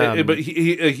 I think, but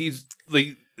he's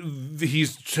like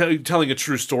he's telling a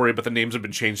true story, but the names have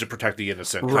been changed to protect the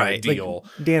innocent. Right, kind of deal.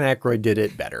 Like Dan Aykroyd did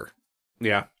it better.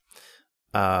 Yeah.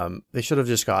 They should have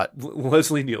just got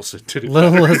Leslie Nielsen did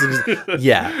it.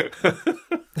 Yeah.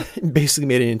 Basically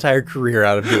made an entire career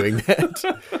out of doing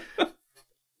that.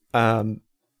 God,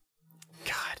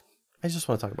 I just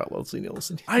want to talk about Leslie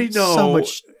Nielsen. I know. So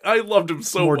much. I loved him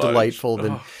so more much. Delightful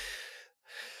than.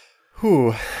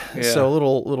 Whew. Yeah. So a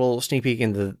little sneak peek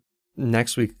into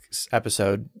next week's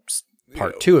episode.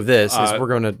 Part 2 of this is we're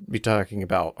going to be talking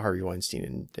about Harvey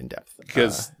Weinstein in depth.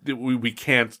 Because we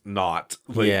can't not.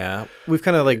 Like, yeah. We've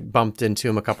kind of like bumped into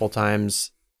him a couple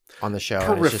times on the show.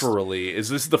 Peripherally. Is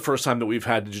this the first time that we've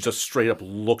had to just straight up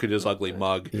look at his ugly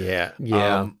mug? Yeah.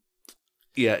 Yeah.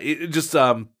 It just,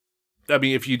 I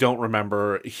mean, if you don't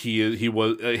remember, he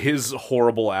was his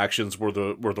horrible actions were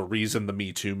the reason the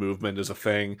Me Too movement is a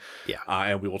thing. Yeah.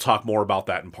 And we will talk more about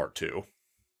that in part 2.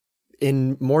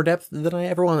 In more depth than I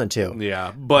ever wanted to.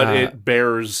 Yeah, but it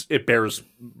bears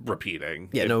repeating.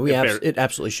 Yeah, it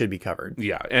absolutely should be covered.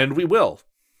 Yeah, and we will.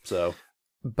 So,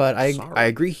 but I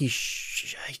agree.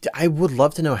 I would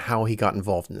love to know how he got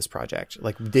involved in this project.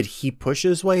 Like, did he push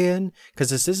his way in?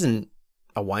 Because this isn't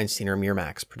a Weinstein or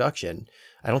Miramax production.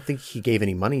 I don't think he gave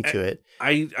any money to it.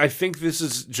 I think this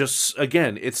is just,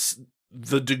 again, it's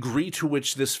the degree to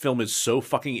which this film is so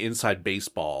fucking inside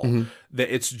baseball that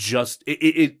it's just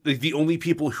the only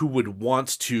people who would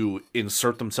want to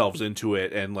insert themselves into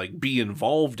it and like be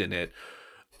involved in it,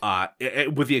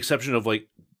 with the exception of like,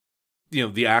 you know,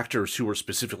 the actors who were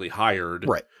specifically hired,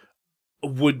 right,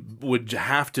 would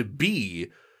have to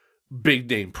be big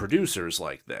name producers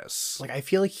like this. Like, I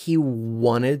feel like he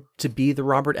wanted to be the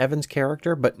Robert Evans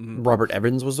character, but Robert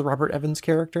Evans was the Robert Evans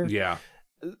character. Yeah.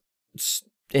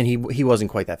 And he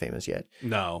wasn't quite that famous yet.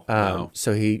 No.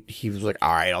 So he was like,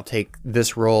 all right, I'll take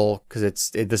this role because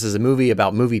this is a movie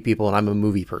about movie people, and I'm a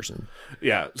movie person.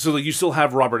 Yeah. So like you still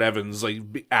have Robert Evans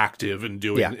like active and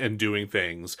doing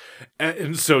things,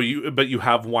 and so you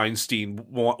have Weinstein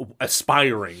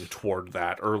aspiring toward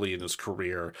that early in his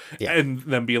career, and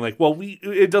then being like, well,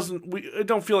 I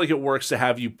don't feel like it works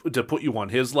to put you on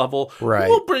his level. Right.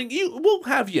 We'll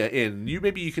have you in.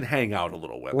 Maybe you can hang out a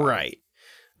little with him. Right.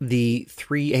 The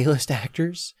 3 A-list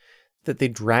actors that they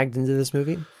dragged into this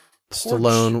movie,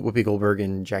 Stallone, Whoopi Goldberg,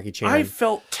 and Jackie Chan. I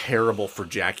felt terrible for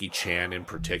Jackie Chan in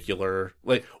particular.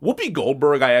 Like, Whoopi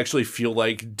Goldberg, I actually feel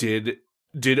like did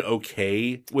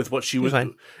okay with what she was.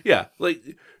 Yeah, like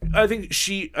I think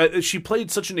she played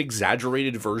such an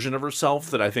exaggerated version of herself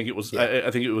that I think it was. Yeah.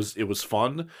 I think it was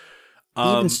fun.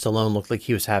 Even Stallone looked like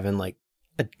he was having like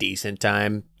a decent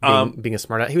time being a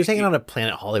smart ass. He was hanging on a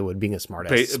Planet Hollywood being a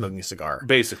smart ass, smoking a cigar.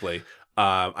 Basically.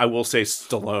 I will say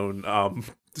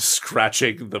Stallone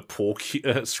scratching the pool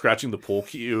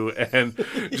cue and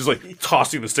just like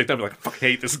tossing the stick down, like, fuck, I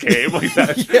hate this game. Like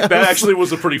that. That actually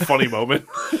was a pretty funny moment.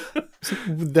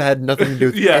 That had nothing to do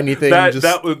with anything.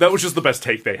 That was just the best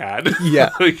take they had.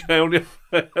 Yeah. Like, I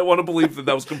want to believe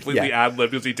that was completely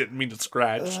ad-libbed because he didn't mean to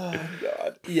scratch. Oh,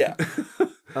 God. Yeah.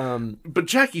 But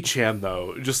Jackie Chan,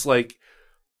 though, just like...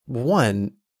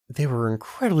 One, they were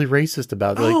incredibly racist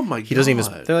about it. Oh, my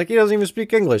God. They're like, he doesn't even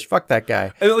speak English. Fuck that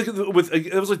guy. And like, it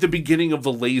was like the beginning of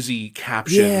the lazy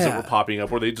captions that were popping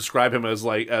up where they describe him as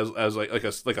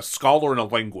a scholar and a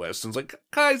linguist. And it's like,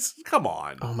 guys, come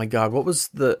on. Oh, my God. What was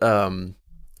the...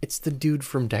 It's the dude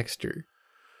from Dexter.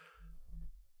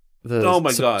 Oh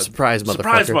my God! Surprise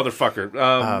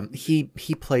motherfucker!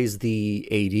 He plays the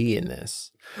AD in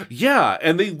this. Yeah,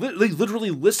 and they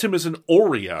literally list him as an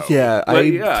Oreo. Yeah,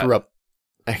 I threw up.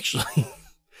 Actually,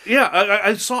 Yeah,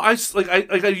 I saw.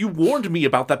 You warned me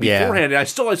about that beforehand, and I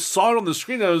saw it on the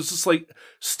screen. And I was just like,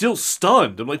 still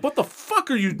stunned. I'm like, what the fuck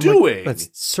are you doing? That's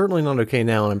certainly not okay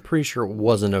now, and I'm pretty sure it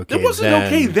wasn't okay. It wasn't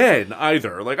okay then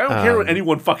either. Like, I don't care what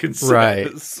anyone fucking says.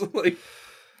 Right. Like,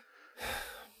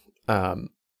 I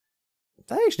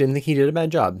actually didn't think he did a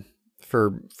bad job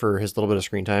for his little bit of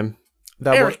screen time.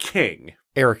 Eric King.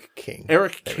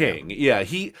 Yeah,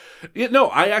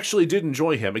 I actually did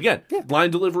enjoy him. Again, line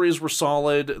deliveries were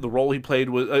solid. The role he played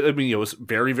was, it was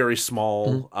very, very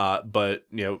small, but,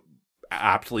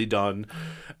 aptly done.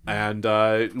 And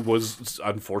was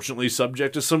unfortunately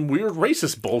subject to some weird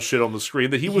racist bullshit on the screen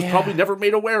that he was probably never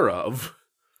made aware of.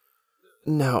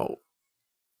 No.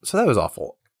 So that was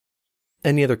awful.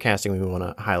 Any other casting we want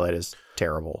to highlight is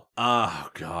terrible. Oh,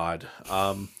 God.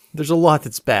 There's a lot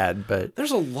that's bad, but...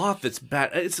 There's a lot that's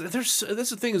bad. That's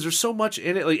the thing, is there's so much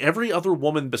in it. Like, every other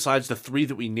woman besides the three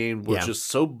that we named were just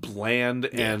so bland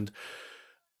and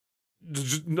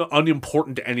just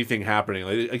unimportant to anything happening.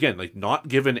 Like, again, like, not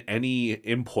given any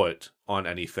input on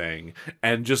anything.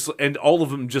 And all of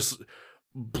them just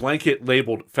blanket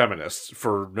labeled feminists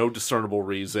for no discernible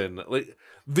reason. Like,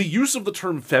 the use of the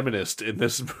term feminist in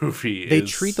this movie They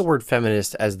treat the word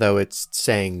feminist as though it's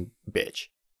saying bitch.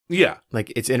 Yeah.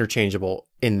 Like, it's interchangeable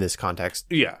in this context.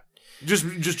 Yeah. Just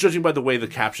judging by the way the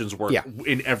captions work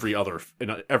in every other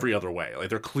way. Like,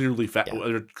 they're clearly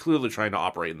they're clearly trying to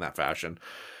operate in that fashion.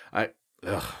 I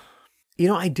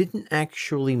didn't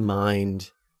actually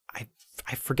mind,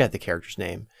 I forget the character's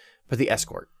name, but the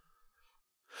escort.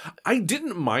 I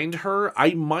didn't mind her.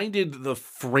 I minded the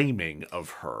framing of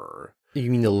her.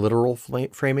 You mean the literal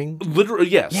framing? Literal,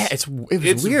 yes. Yeah, it's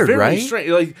weird, very right? Strange.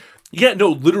 Like, yeah, no,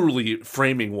 literally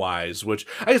framing wise, which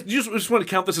I just want to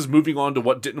count this as moving on to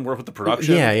what didn't work with the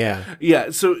production. Yeah.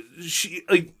 So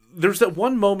there's that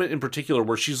one moment in particular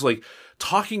where she's like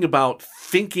thinking about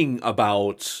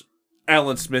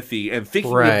Alan Smithee and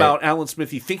thinking about Alan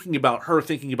Smithee, thinking about her,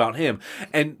 thinking about him,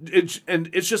 and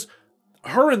it's just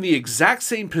her in the exact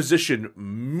same position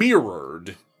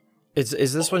mirrored.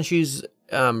 Is this when she's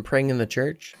praying in the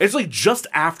church? It's like just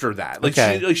after that.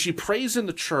 Like, she prays in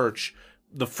the church.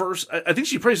 The first, I think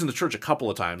she prays in the church a couple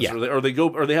of times, or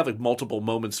they have like multiple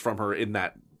moments from her in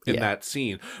that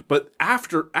scene. But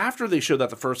after they show that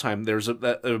the first time, there's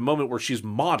a moment where she's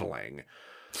modeling.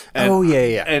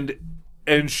 And,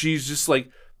 and she's just like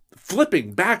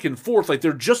flipping back and forth, like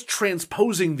they're just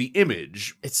transposing the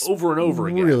image over and over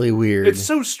again. Really weird. It's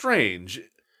so strange.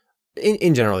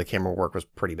 In general, the camera work was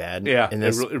pretty bad. Yeah, in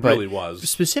this, it really was.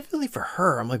 Specifically for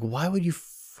her, I'm like, why would you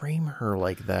frame her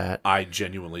like that? I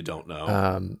genuinely don't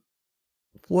know.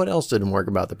 What else didn't work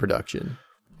about the production?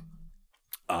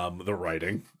 The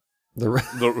writing.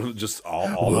 Just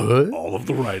all of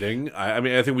the writing. I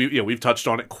mean, I think we've touched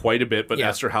on it quite a bit, but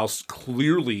Esterhaus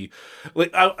clearly,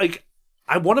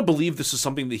 I want to believe this is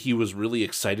something that he was really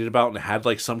excited about and had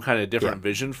like some kind of different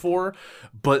vision for,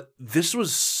 but this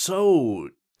was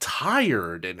so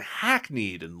tired and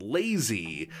hackneyed and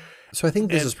lazy. So I think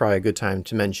this is probably a good time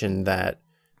to mention that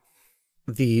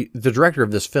the director of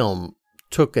this film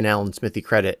took an Alan Smithee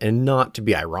credit, and not to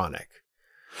be ironic.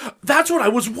 That's what I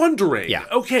was wondering. Yeah.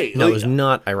 Okay. No, it was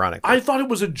not ironic. I thought it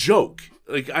was a joke.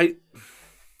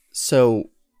 So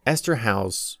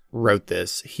Esterhaus wrote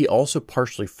this. He also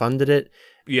partially funded it.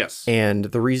 Yes. And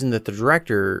the reason that the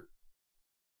director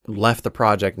left the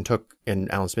project and took an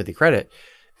Alan Smithee credit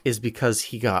is because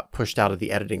he got pushed out of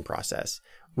the editing process,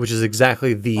 which is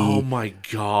exactly the oh my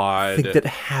god thing that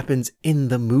happens in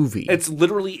the movie. It's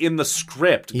literally in the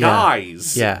script,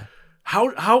 guys. Yeah.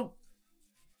 How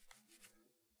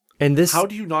and this how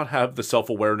do you not have the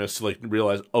self-awareness to like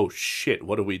realize, oh shit,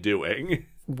 what are we doing?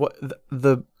 What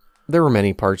there were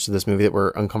many parts of this movie that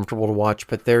were uncomfortable to watch,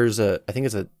 but there's I think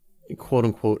it's a quote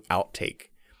unquote outtake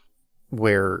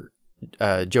where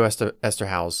Joe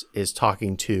Esterhaus is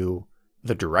talking to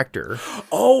the director.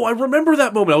 Oh, I remember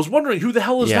that moment. I was wondering who the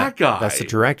hell is that guy? That's the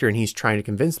director, and he's trying to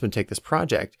convince them to take this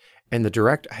project. And the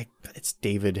director, it's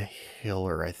David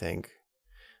Hiller, I think.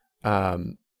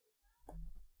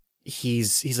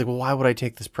 He's like, well, why would I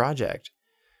take this project?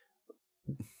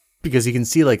 Because he can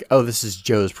see like, oh, this is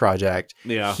Joe's project.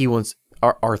 Yeah. He wants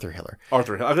Arthur Hiller.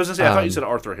 Arthur Hiller. I was going to say, I thought you said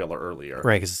Arthur Hiller earlier.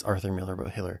 Right, because it's Arthur Miller, but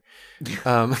Hiller.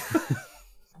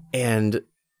 And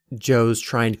Joe's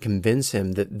trying to convince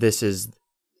him that this is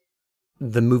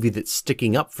the movie that's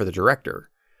sticking up for the director,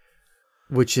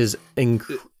 which is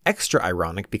extra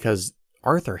ironic because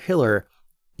Arthur Hiller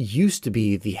used to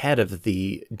be the head of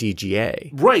the DGA.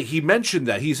 Right, he mentioned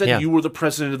that. He said you were the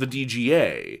president of the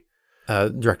DGA.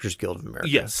 Directors Guild of America.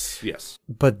 Yes.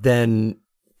 But then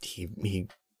he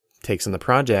takes on the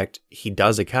project, he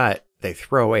does a cut, they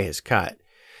throw away his cut.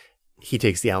 He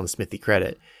takes the Alan Smithee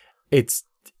credit. It's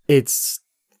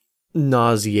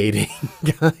nauseating,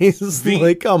 guys.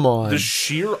 Like, come on. The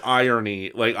sheer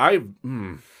irony, like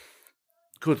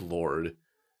good Lord.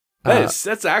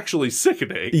 That's actually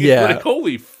sickening. Yeah. Like,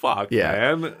 holy fuck,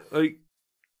 Yeah. man. Like,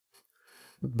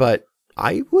 but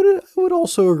I would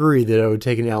also agree that I would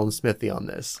take an Alan Smithee on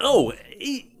this. oh,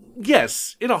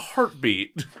 yes, in a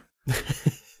heartbeat.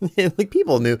 Like, the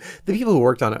people who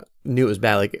worked on it knew it was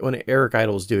bad. Like, when Eric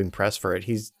Idle was doing press for it,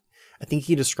 I think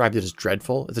he described it as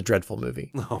dreadful. It's a dreadful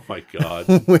movie. Oh my God.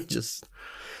 Which is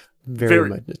very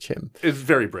much him. It's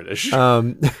very British.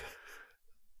 God.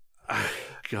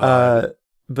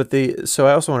 So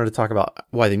I also wanted to talk about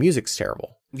why the music's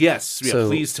terrible. Yes. Yeah, so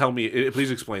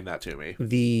please explain that to me.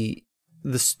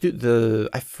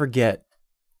 I forget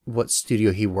what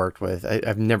studio he worked with.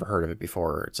 I've never heard of it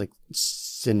before. It's like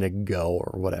Cinego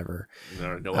or whatever.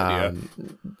 No idea.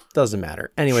 Doesn't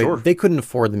matter. Anyway, Sure. They couldn't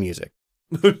afford the music.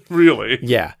 Really?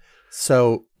 Yeah.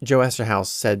 So Joe Esterhaus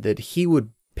said that he would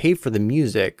pay for the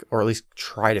music, or at least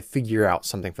try to figure out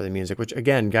something for the music, which,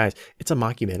 again, guys, it's a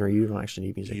mockumentary. You don't actually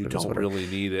need music. You but don't really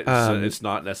need it. It's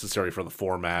not necessary for the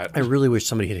format. I really wish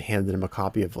somebody had handed him a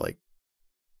copy of, like,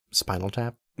 Spinal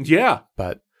Tap. Yeah.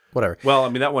 But whatever. Well, I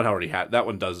mean, that one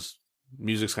does.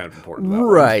 Music's kind of important. To that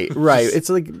Right. one. It's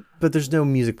like, but there's no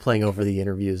music playing over the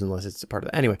interviews unless it's a part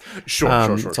of that. Anyway. Sure.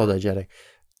 It's all diegetic.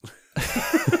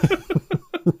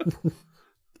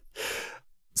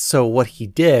 So what he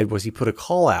did was he put a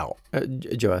call out,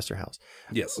 Joe Esterhaus,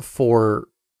 yes, for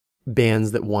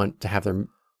bands that want to have their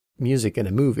music in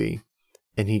a movie,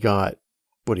 and he got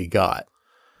what he got,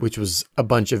 which was a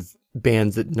bunch of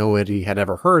bands that nobody had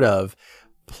ever heard of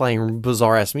playing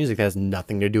bizarre ass music that has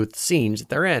nothing to do with the scenes that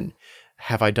they're in.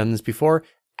 Have I done this before?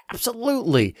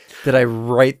 Absolutely. Did I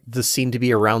write the scene to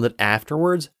be around it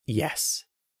afterwards? Yes.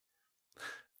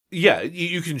 Yeah,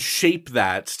 you can shape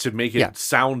that to make it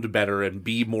sound better and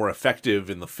be more effective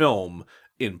in the film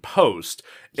in post.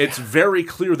 It's very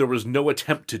clear there was no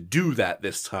attempt to do that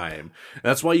this time. And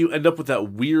that's why you end up with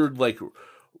that weird, like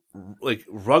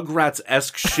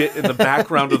Rugrats-esque shit in the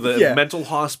background of the mental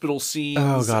hospital scenes.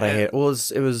 Oh God, I hate it. Well, it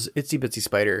was Itsy Bitsy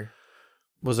Spider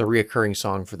was a reoccurring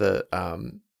song for the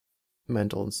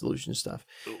mental and solution stuff.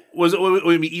 Was it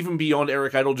even beyond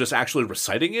Eric Idle just actually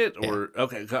reciting it, or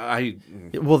okay?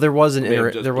 Well, there was a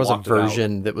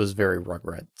version that was very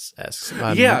Rugrats-esque.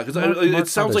 Because it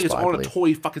sounds like it's on a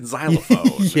toy fucking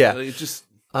xylophone. Yeah, it just.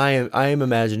 I am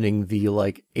imagining the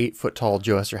 8-foot tall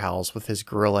Joe Esterhaus with his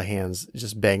gorilla hands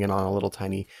just banging on a little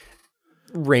tiny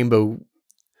rainbow.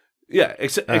 Yeah,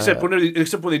 except when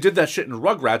they did that shit in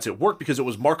Rugrats, it worked because it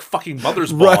was Mark fucking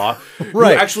Mothersbaugh who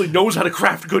actually knows how to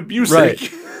craft good music. Right.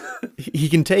 He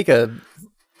can take a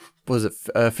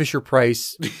Fisher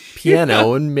Price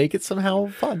piano and make it somehow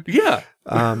fun. Yeah.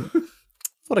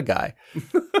 What a guy.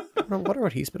 I wonder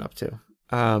what he's been up to.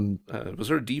 Was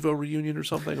there a Devo reunion or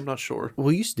something? I'm not sure.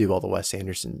 We used to do all the Wes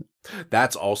Anderson.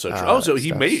 That's also true. So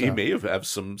he may have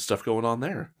some stuff going on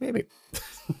there. Maybe.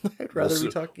 I'd rather be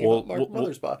talking about Mark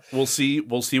Mothersbaugh. We'll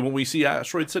see when we see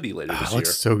Asteroid City later this year.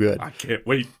 Looks so good. I can't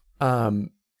wait.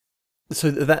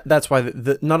 So that's why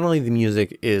not only the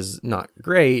music is not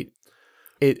great,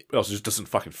 it also just doesn't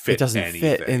fucking fit. It doesn't anything.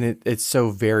 fit, and it's so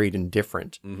varied and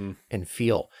different and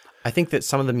feel. I think that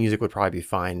some of the music would probably be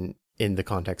fine in the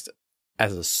context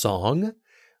as a song,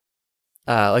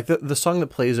 like the song that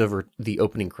plays over the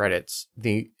opening credits,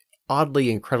 the oddly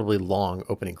incredibly long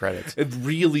opening credits. It's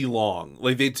really long.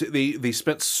 Like they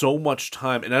spent so much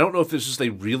time, and I don't know if this is they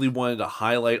really wanted to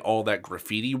highlight all that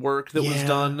graffiti work that was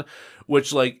done,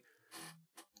 which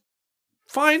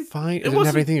fine. It didn't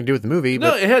have anything to do with the movie.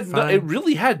 No, but it had. it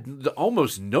really had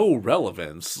almost no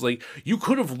relevance. Like you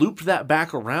could have looped that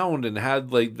back around and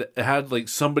had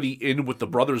somebody in with the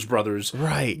brothers,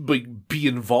 right? But be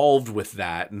involved with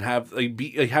that and have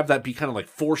that be kind of like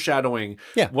foreshadowing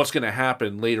what's going to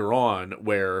happen later on.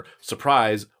 Where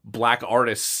surprise, black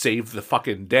artists save the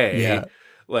fucking day. Yeah.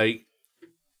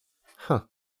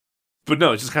 But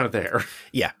no, it's just kind of there.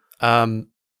 Yeah.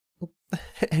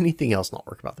 Anything else not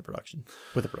work about the production?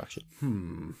 With the production,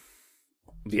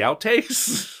 The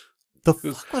outtakes. The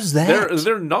fuck was that?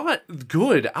 They're not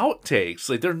good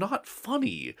outtakes. They're not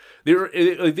funny. They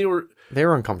were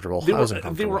uncomfortable.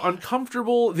 They were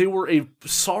uncomfortable. They were a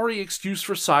sorry excuse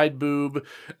for side boob.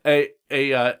 A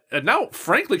now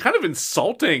frankly kind of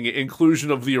insulting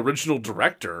inclusion of the original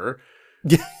director.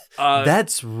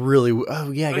 That's really.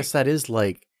 Oh yeah, I guess that is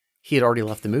he had already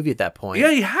left the movie at that point.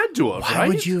 Yeah, he had to have. Why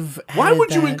would you? Why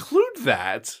would you include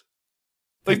that?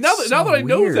 Now that I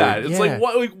know that, it's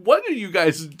what are you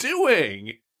guys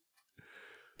doing?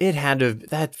 It had to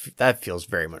that feels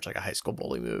very much like a high school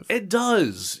bully move. It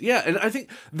does. Yeah, and I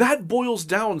think that boils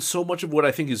down so much of what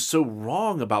I think is so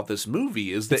wrong about this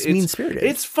movie is that it's mean-spirited.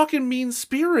 It's fucking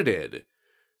mean-spirited.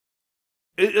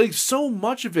 Like so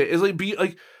much of it is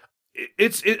like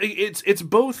it's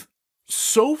both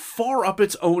so far up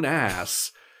its own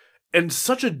ass and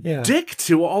such a dick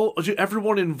to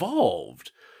everyone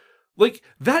involved. Like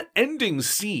that ending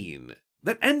scene,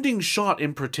 that ending shot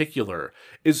in particular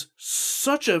is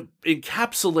such a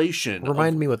encapsulation.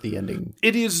 Remind me what the ending.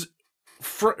 It is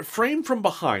framed from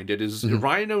behind. It is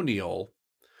Ryan O'Neal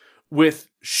with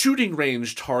shooting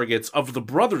range targets of the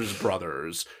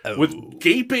brothers with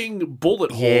gaping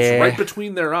bullet holes right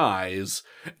between their eyes,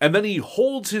 and then he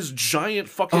holds his giant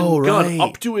fucking gun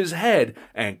up to his head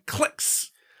and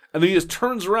clicks, and then he just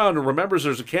turns around and remembers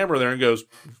there's a camera there and goes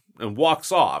and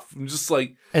walks off. I'm just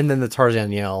like, and then the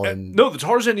Tarzan yell and no, the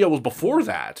Tarzan yell was before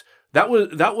that. That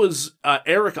was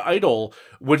Eric Idle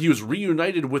when he was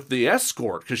reunited with the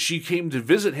escort because she came to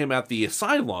visit him at the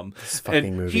asylum,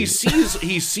 and movie. he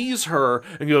sees her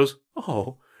and goes,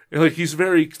 oh, and like he's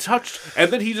very touched,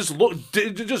 and then he just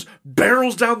just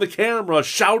barrels down the camera,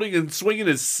 shouting and swinging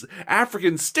his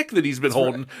African stick that he's been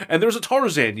holding, and there's a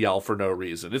Tarzan yell for no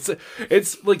reason. It's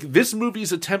like this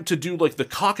movie's attempt to do like the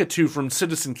cockatoo from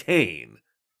Citizen Kane.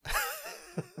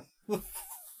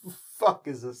 Fuck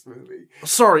is this movie?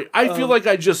 Sorry, I feel like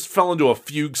I just fell into a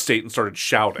fugue state and started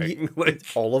shouting. Like,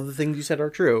 all of the things you said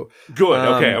are true. Good.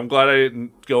 Okay, I'm glad I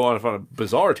didn't go on a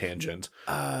bizarre tangent.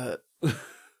 I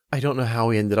don't know how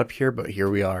we ended up here, but here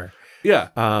we are. Yeah.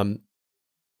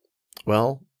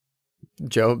 Well,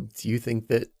 Joe, do you think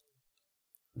that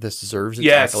this deserves its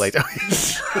accolade?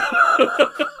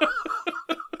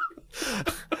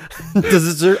 Does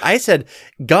it deserve? I said,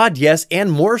 God, yes,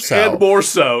 and more so. And more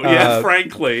so, yeah,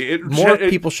 frankly. More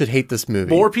people should hate this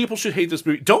movie. More people should hate this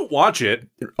movie. Don't watch it.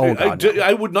 Oh, God, no.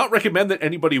 I would not recommend that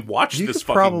anybody watch this fucking movie. You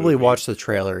could probably watch the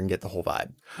trailer and get the whole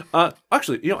vibe.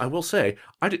 Actually, I will say,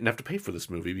 I didn't have to pay for this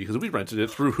movie because we rented it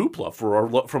through Hoopla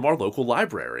from our local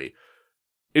library.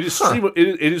 It is it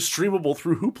is streamable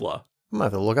through Hoopla. I'm going to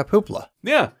have to look up Hoopla.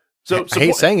 Yeah. So I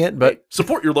hate saying it, but...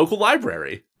 support your local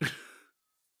library.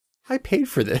 I paid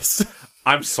for this.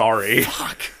 I'm sorry.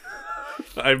 Fuck.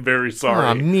 I'm very sorry.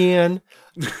 Aw, man.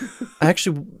 I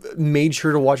actually made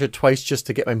sure to watch it twice just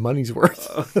to get my money's worth.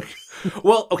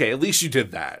 Well, okay, at least you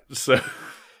did that. So.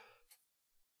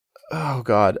 Oh,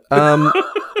 God.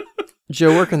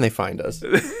 Joe, where can they find us?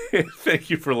 Thank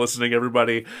you for listening,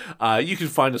 everybody. You can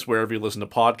find us wherever you listen to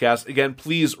podcasts. Again,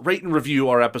 please rate and review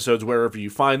our episodes wherever you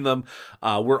find them.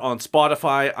 We're on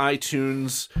Spotify,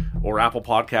 iTunes, or Apple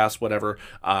Podcasts, whatever.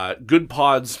 Good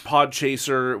Pods,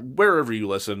 Podchaser, wherever you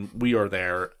listen, we are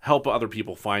there. Help other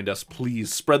people find us.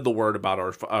 Please spread the word about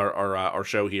our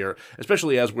show here,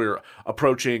 especially as we're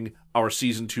approaching our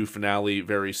season 2 finale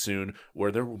very soon,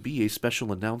 where there will be a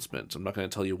special announcement. I'm not going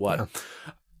to tell you what. Yeah.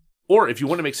 Or if you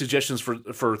want to make suggestions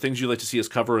for things you'd like to see us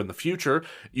cover in the future,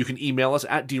 you can email us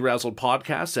at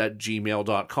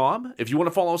DeRazzledPodcast@gmail.com. If you want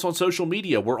to follow us on social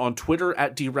media, we're on Twitter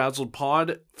at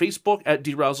DeRazzledPod, Facebook at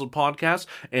DeRazzledPodcast,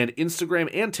 and Instagram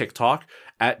and TikTok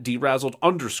at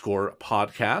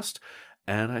DeRazzled_podcast.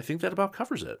 And I think that about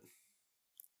covers it.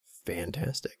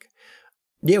 Fantastic.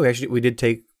 Yeah, we did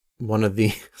take one of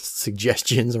the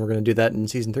suggestions, and we're going to do that in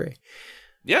season 3.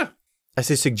 Yeah. I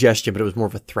say suggestion, but it was more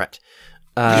of a threat.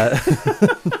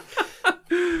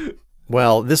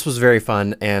 Well, this was very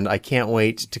fun, and I can't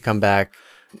wait to come back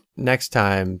next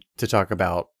time to talk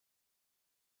about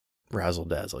Razzle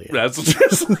Dazzle. Yeah. Razzle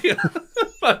Dazzle. Yeah.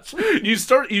 You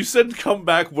said come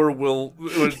back where we'll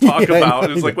talk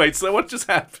about. It's like, wait, so what just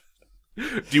happened?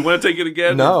 Do you want to take it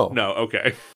again? No. No. Okay.